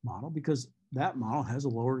model, because that model has a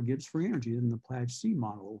lower Gibbs free energy than the Plage C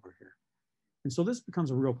model over here. And so this becomes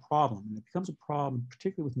a real problem. And it becomes a problem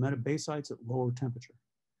particularly with metabasites at lower temperature.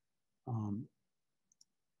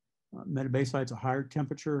 Metabasites at higher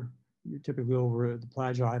temperature, you're typically over at the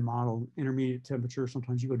Plage I model, intermediate temperature,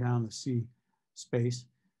 sometimes you go down the C space.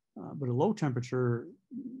 But at low temperature,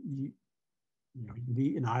 you can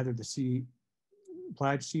be in either the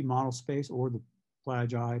Plage C model space or the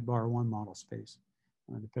Plage I bar 1 model space,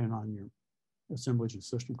 depending on your assemblage and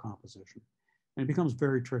system composition. And it becomes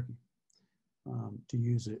very tricky to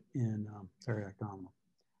use it in Theriak-Domino.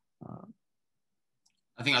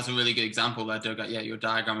 I think that's a really good example there, Doug. Yeah, your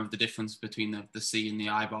diagram of the difference between the C and the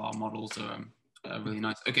I bar models are really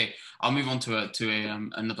nice. Okay, I'll move on to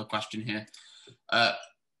another question here.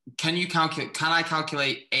 Can I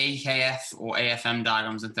calculate AKF or AFM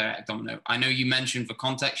diagrams in Theriak-Domino? I know you mentioned for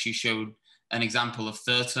context, you showed an example of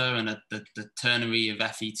thirter and the ternary of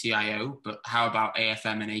FETIO, but how about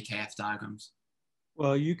AFM and AKF diagrams?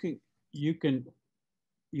 Well, you can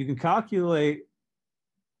calculate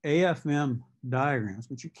AFM diagrams,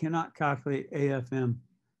 but you cannot calculate AFM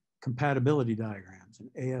compatibility diagrams and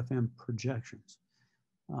AFM projections.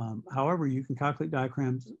 However, you can calculate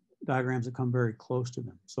diagrams that come very close to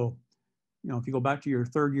them. So, if you go back to your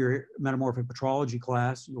third year metamorphic petrology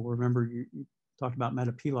class, you'll remember you talked about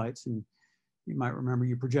metapelites, and you might remember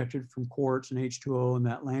you projected from quartz and H2O, and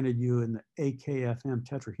that landed you in the AKFM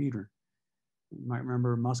tetrahedron. You might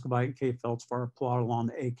remember muscovite and K feldspar plotted along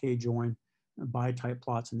the AK join, bi-type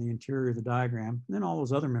plots in the interior of the diagram. And then all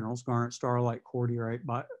those other minerals, garnet, starlight, cordierite,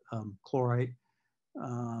 chlorite,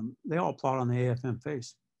 they all plot on the AFM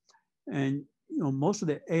face. And most of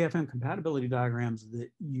the AFM compatibility diagrams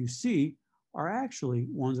that you see are actually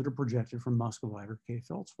ones that are projected from muscovite or K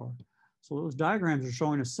feldspar. So those diagrams are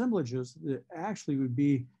showing assemblages that actually would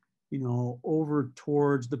be, over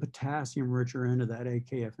towards the potassium richer end of that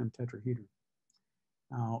AKFM tetrahedron.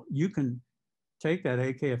 Now you can take that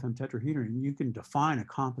AKFM tetrahedron and you can define a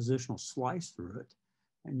compositional slice through it,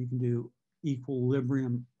 and you can do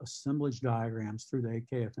equilibrium assemblage diagrams through the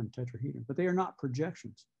AKFM tetrahedron, but they are not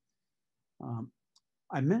projections.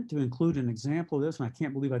 I meant to include an example of this, and I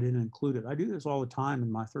can't believe I didn't include it. I do this all the time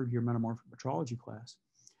in my third year metamorphic petrology class.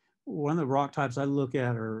 One of the rock types I look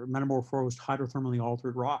at are metamorphosed hydrothermally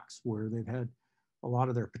altered rocks, where they've had a lot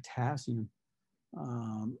of their potassium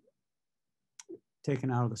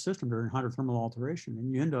taken out of the system during hydrothermal alteration.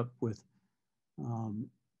 And you end up with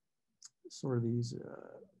sort of these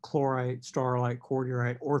chlorite, starlight,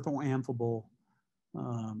 cordierite, orthoamphibole,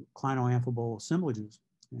 clinoamphibole assemblages.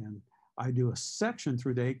 And I do a section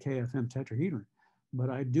through the AKFM tetrahedron,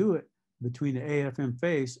 but I do it between the AFM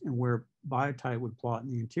face and where biotite would plot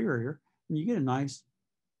in the interior, and you get a nice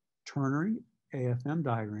ternary AFM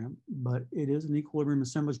diagram, but it is an equilibrium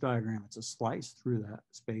assemblage diagram. It's a slice through that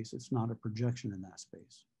space. It's not a projection in that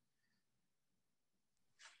space.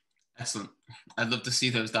 Excellent. I'd love to see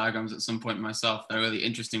those diagrams at some point myself. They're really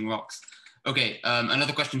interesting rocks. Okay,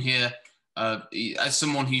 another question here. As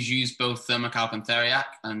someone who's used both ThermoCalc and Theriak,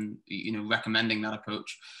 and recommending that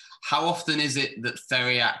approach, how often is it that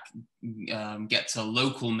Theriak gets a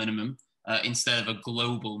local minimum instead of a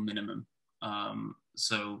global minimum?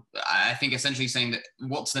 So I think essentially saying that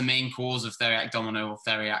what's the main cause of Theriak-Domino or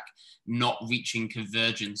Theriak not reaching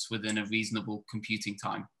convergence within a reasonable computing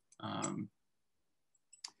time?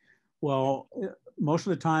 Well, most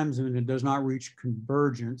of the times when it does not reach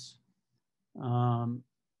convergence,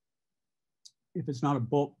 if it's not a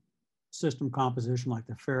bulk system composition like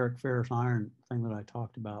the ferric ferrous iron thing that I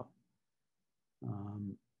talked about,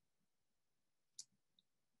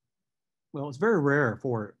 well, it's very rare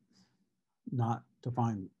for it not to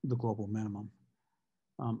find the global minimum.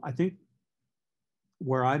 I think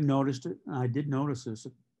where I've noticed it, and I did notice this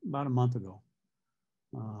about a month ago,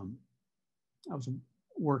 I was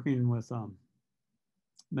working with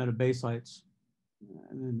metabasites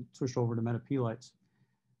and then switched over to metapelites.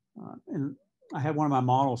 And I had one of my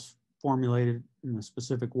models formulated in a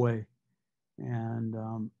specific way. And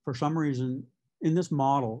for some reason, in this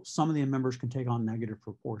model, some of the members can take on negative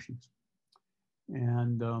proportions.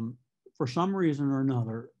 And for some reason or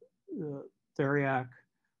another, Theriak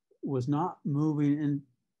was not moving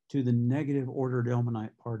into the negative ordered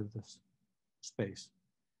ilmenite part of this space.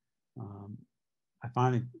 I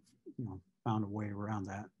finally, found a way around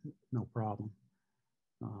that, no problem.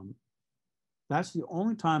 That's the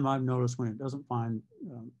only time I've noticed when it doesn't find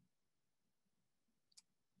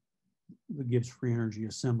the Gibbs free energy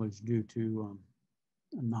assemblage due to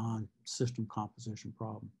a non-system composition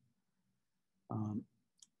problem.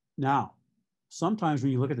 Now, sometimes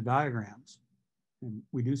when you look at the diagrams, and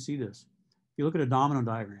we do see this, if you look at a domino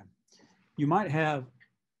diagram, you might have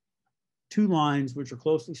two lines which are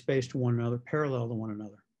closely spaced to one another, parallel to one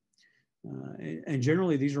another. And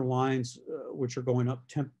generally these are lines which are going up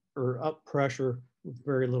up pressure with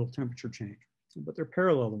very little temperature change, but they're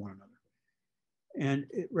parallel to one another. And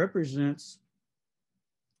it represents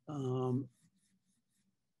a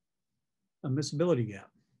miscibility gap.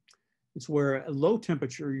 It's where at low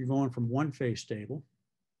temperature, you're going from one phase stable,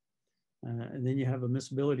 and then you have a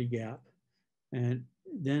miscibility gap. And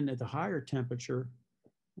then at the higher temperature,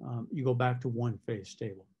 you go back to one phase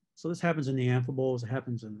stable. So this happens in the amphiboles, it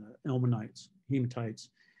happens in the ilmenites, hematites.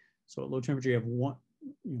 So at low temperature, you have one,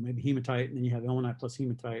 maybe hematite, and then you have ilmenite plus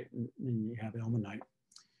hematite, and then you have ilmenite.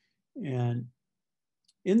 And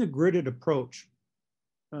in the gridded approach,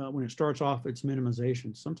 when it starts off its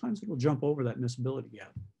minimization, sometimes it'll jump over that miscibility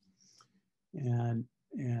gap. And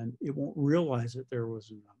it won't realize that there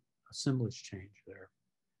was an assemblage change there.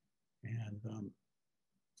 And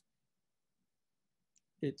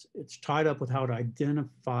it's tied up with how it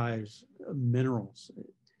identifies minerals.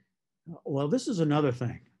 Well, this is another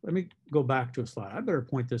thing. Let me go back to a slide. I better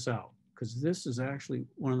point this out because this is actually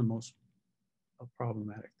one of the most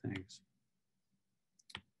problematic things.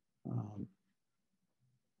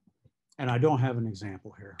 And I don't have an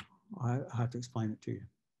example here. I have to explain it to you.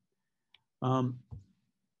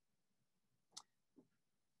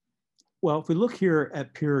 Well, if we look here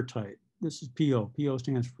at pyrrhotite, this is PO. PO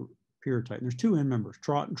stands for pyrrhotite. And there's two end members,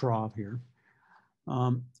 trot and trov here.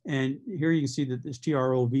 And here you can see that this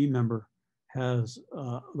TROV member has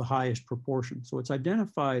the highest proportion. So it's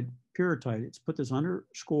identified pyrrhotite. It's put this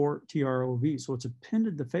underscore TROV. So it's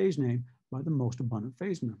appended the phase name by the most abundant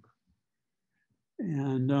phase member.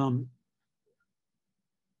 And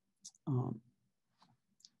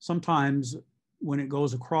sometimes when it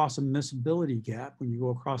goes across a miscibility gap, when you go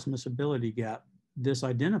across a miscibility gap, this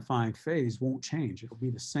identifying phase won't change. It'll be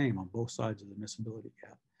the same on both sides of the miscibility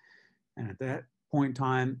gap. And at that point in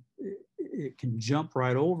time, it can jump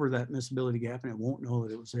right over that miscibility gap and it won't know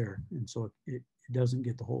that it was there. And so it doesn't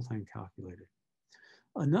get the whole thing calculated.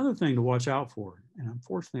 Another thing to watch out for, and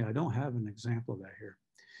unfortunately I don't have an example of that here.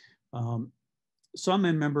 Some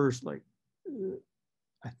end members, like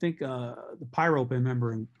I think the pyrope end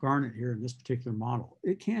member in garnet here in this particular model,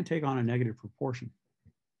 it can take on a negative proportion.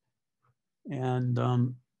 And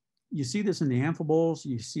you see this in the amphiboles,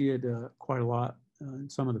 you see it quite a lot in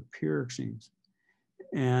some of the pyroxenes.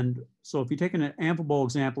 And so if you take an amphibole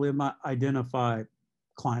example, it might identify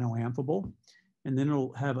clinoamphibole, and then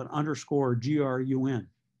it'll have an underscore GRUN.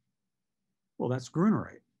 Well, that's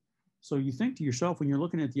grunerite. So you think to yourself, when you're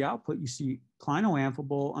looking at the output, you see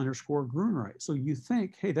clinoamphibole _ Grunerite. So you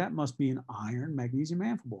think, hey, that must be an iron magnesium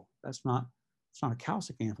amphibole. It's not a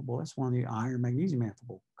calcic amphibole. That's one of the iron magnesium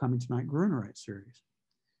amphibole Cummingtonite Grunerite series.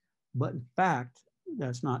 But in fact,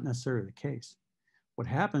 that's not necessarily the case. What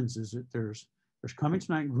happens is that there's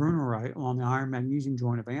Cummingtonite Grunerite along the iron magnesium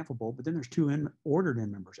joint of amphibole, but then there's two ordered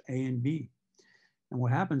end members, A and B. And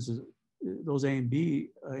what happens is those A and B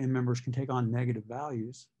end members can take on negative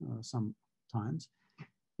values sometimes.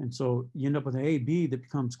 And so you end up with an AB that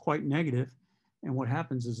becomes quite negative. And what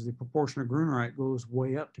happens is the proportion of Grunerite goes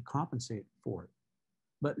way up to compensate for it.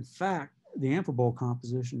 But in fact, the amphibole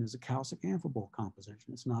composition is a calcic amphibole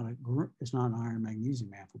composition. It's not an iron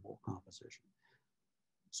magnesium amphibole composition.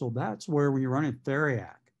 So that's where when you're running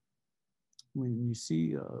Theriak, when you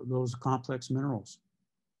see those complex minerals,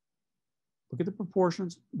 look at the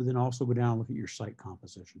proportions, but then also go down and look at your site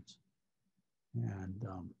compositions. And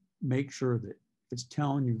make sure that if it's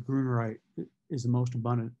telling you Grunerite is the most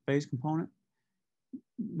abundant phase component,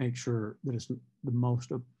 make sure that it's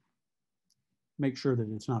make sure that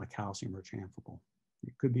it's not a calcium-rich amphibole.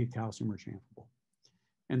 It could be a calcium-rich amphibole.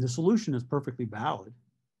 And the solution is perfectly valid.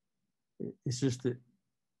 It's just that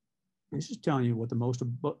it's just telling you what the most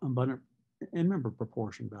abundant end member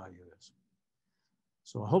proportion value is.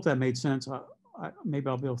 So I hope that made sense. Maybe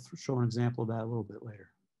I'll be able to show an example of that a little bit later.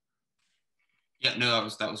 Yeah, no,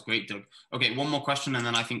 that was great, Doug. Okay, one more question, and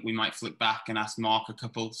then I think we might flick back and ask Mark a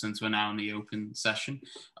couple since we're now in the open session.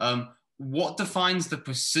 What defines the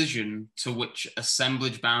precision to which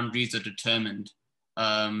assemblage boundaries are determined,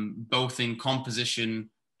 both in composition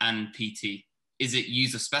and PT? Is it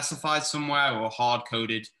user specified somewhere or hard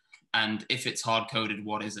coded? And if it's hard coded,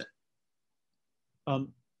 what is it?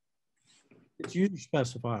 It's user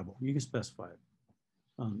specifiable. You can specify it.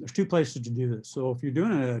 There's two places to do this. So if you're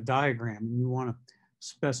doing a diagram and you want to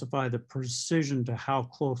specify the precision to how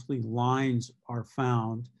closely lines are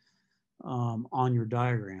found on your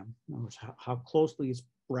diagram, in other words, how closely it's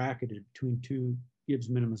bracketed between two Gibbs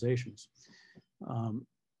minimizations.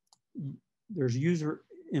 There's user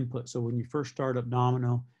input. So when you first start up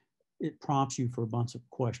Domino, it prompts you for a bunch of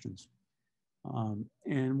questions.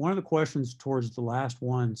 And one of the questions towards the last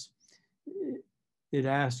ones, it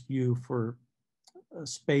asks you for a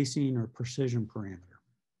spacing or precision parameter.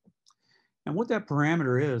 And what that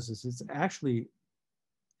parameter is it's actually,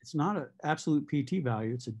 it's not an absolute PT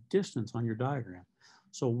value, it's a distance on your diagram.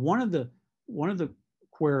 So one of the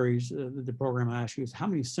queries that the program asks you is how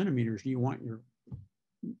many centimeters do you want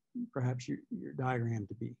perhaps your diagram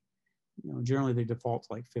to be? You know, generally they default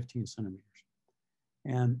to like 15 centimeters.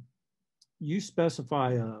 And you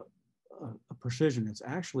specify a precision. It's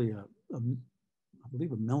actually I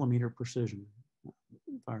believe a millimeter precision,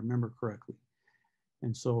 if I remember correctly.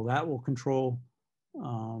 And so that will control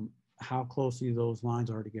how closely those lines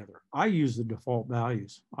are together. I use the default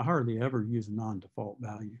values. I hardly ever use a non-default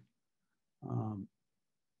value.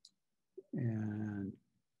 And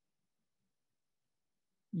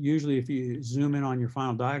usually if you zoom in on your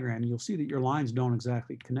final diagram, you'll see that your lines don't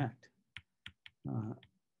exactly connect.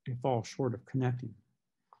 They fall short of connecting.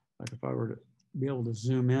 Like if I were to be able to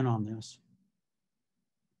zoom in on this,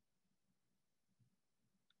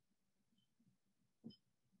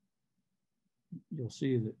 you'll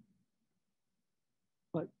see that,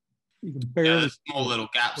 but you can barely. Yeah, there's small little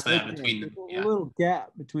gaps there between them. A little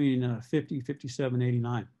gap between 50, 57,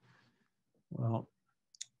 89. Well,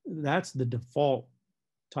 that's the default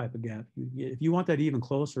type of gap. If you want that even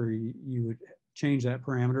closer, you would change that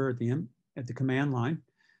parameter at the command line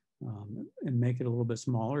and make it a little bit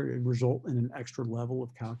smaller. It would result in an extra level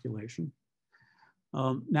of calculation.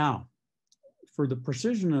 Now, for the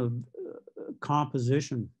precision of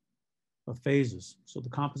composition of phases, so the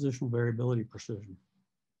compositional variability precision,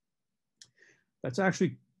 that's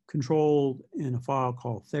actually controlled in a file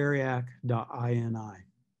called Theriak.ini.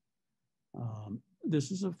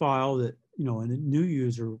 This is a file that, you know, a new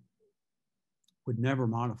user would never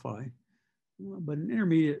modify, but an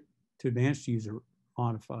intermediate to advanced user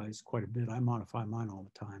modifies quite a bit. I modify mine all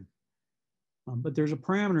the time. But there's a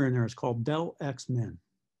parameter in there, it's called del x min.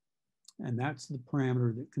 And that's the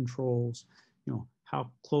parameter that controls, you know, how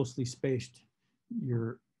closely spaced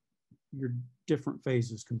your different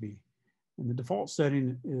phases can be. And the default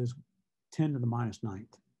setting is 10 to the minus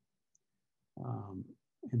 9th.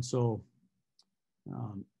 And so,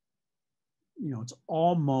 you know, it's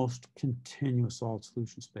almost continuous solid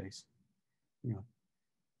solution space. You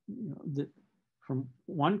know from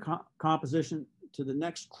one composition to the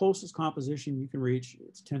next closest composition you can reach,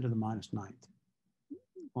 it's 10 to the minus 9th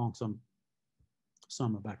along some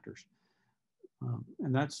sum of vectors.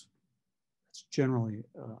 And that's generally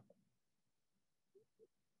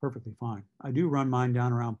perfectly fine. I do run mine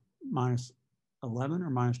down around -11 or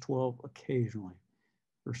 -12 occasionally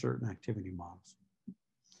for certain activity models.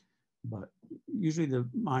 But usually the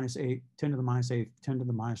 -8, 10 to the -8, 10 to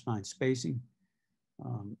the -9 spacing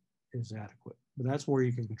is adequate. But that's where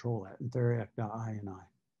you can control that in Theriak.ini.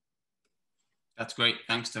 That's great.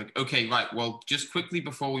 Thanks, Doug. Okay, right. Well, just quickly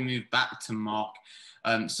before we move back to Mark,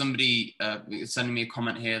 somebody is sending me a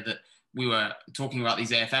comment here that we were talking about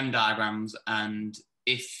these AFM diagrams, and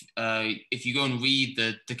if you go and read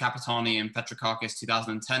the De Capitani and Petrakakis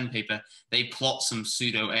 2010 paper, they plot some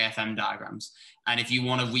pseudo AFM diagrams. And if you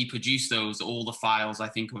want to reproduce those, all the files I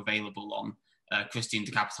think are available on Christian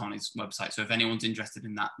De Capitani's website. So if anyone's interested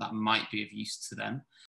in that, that might be of use to them.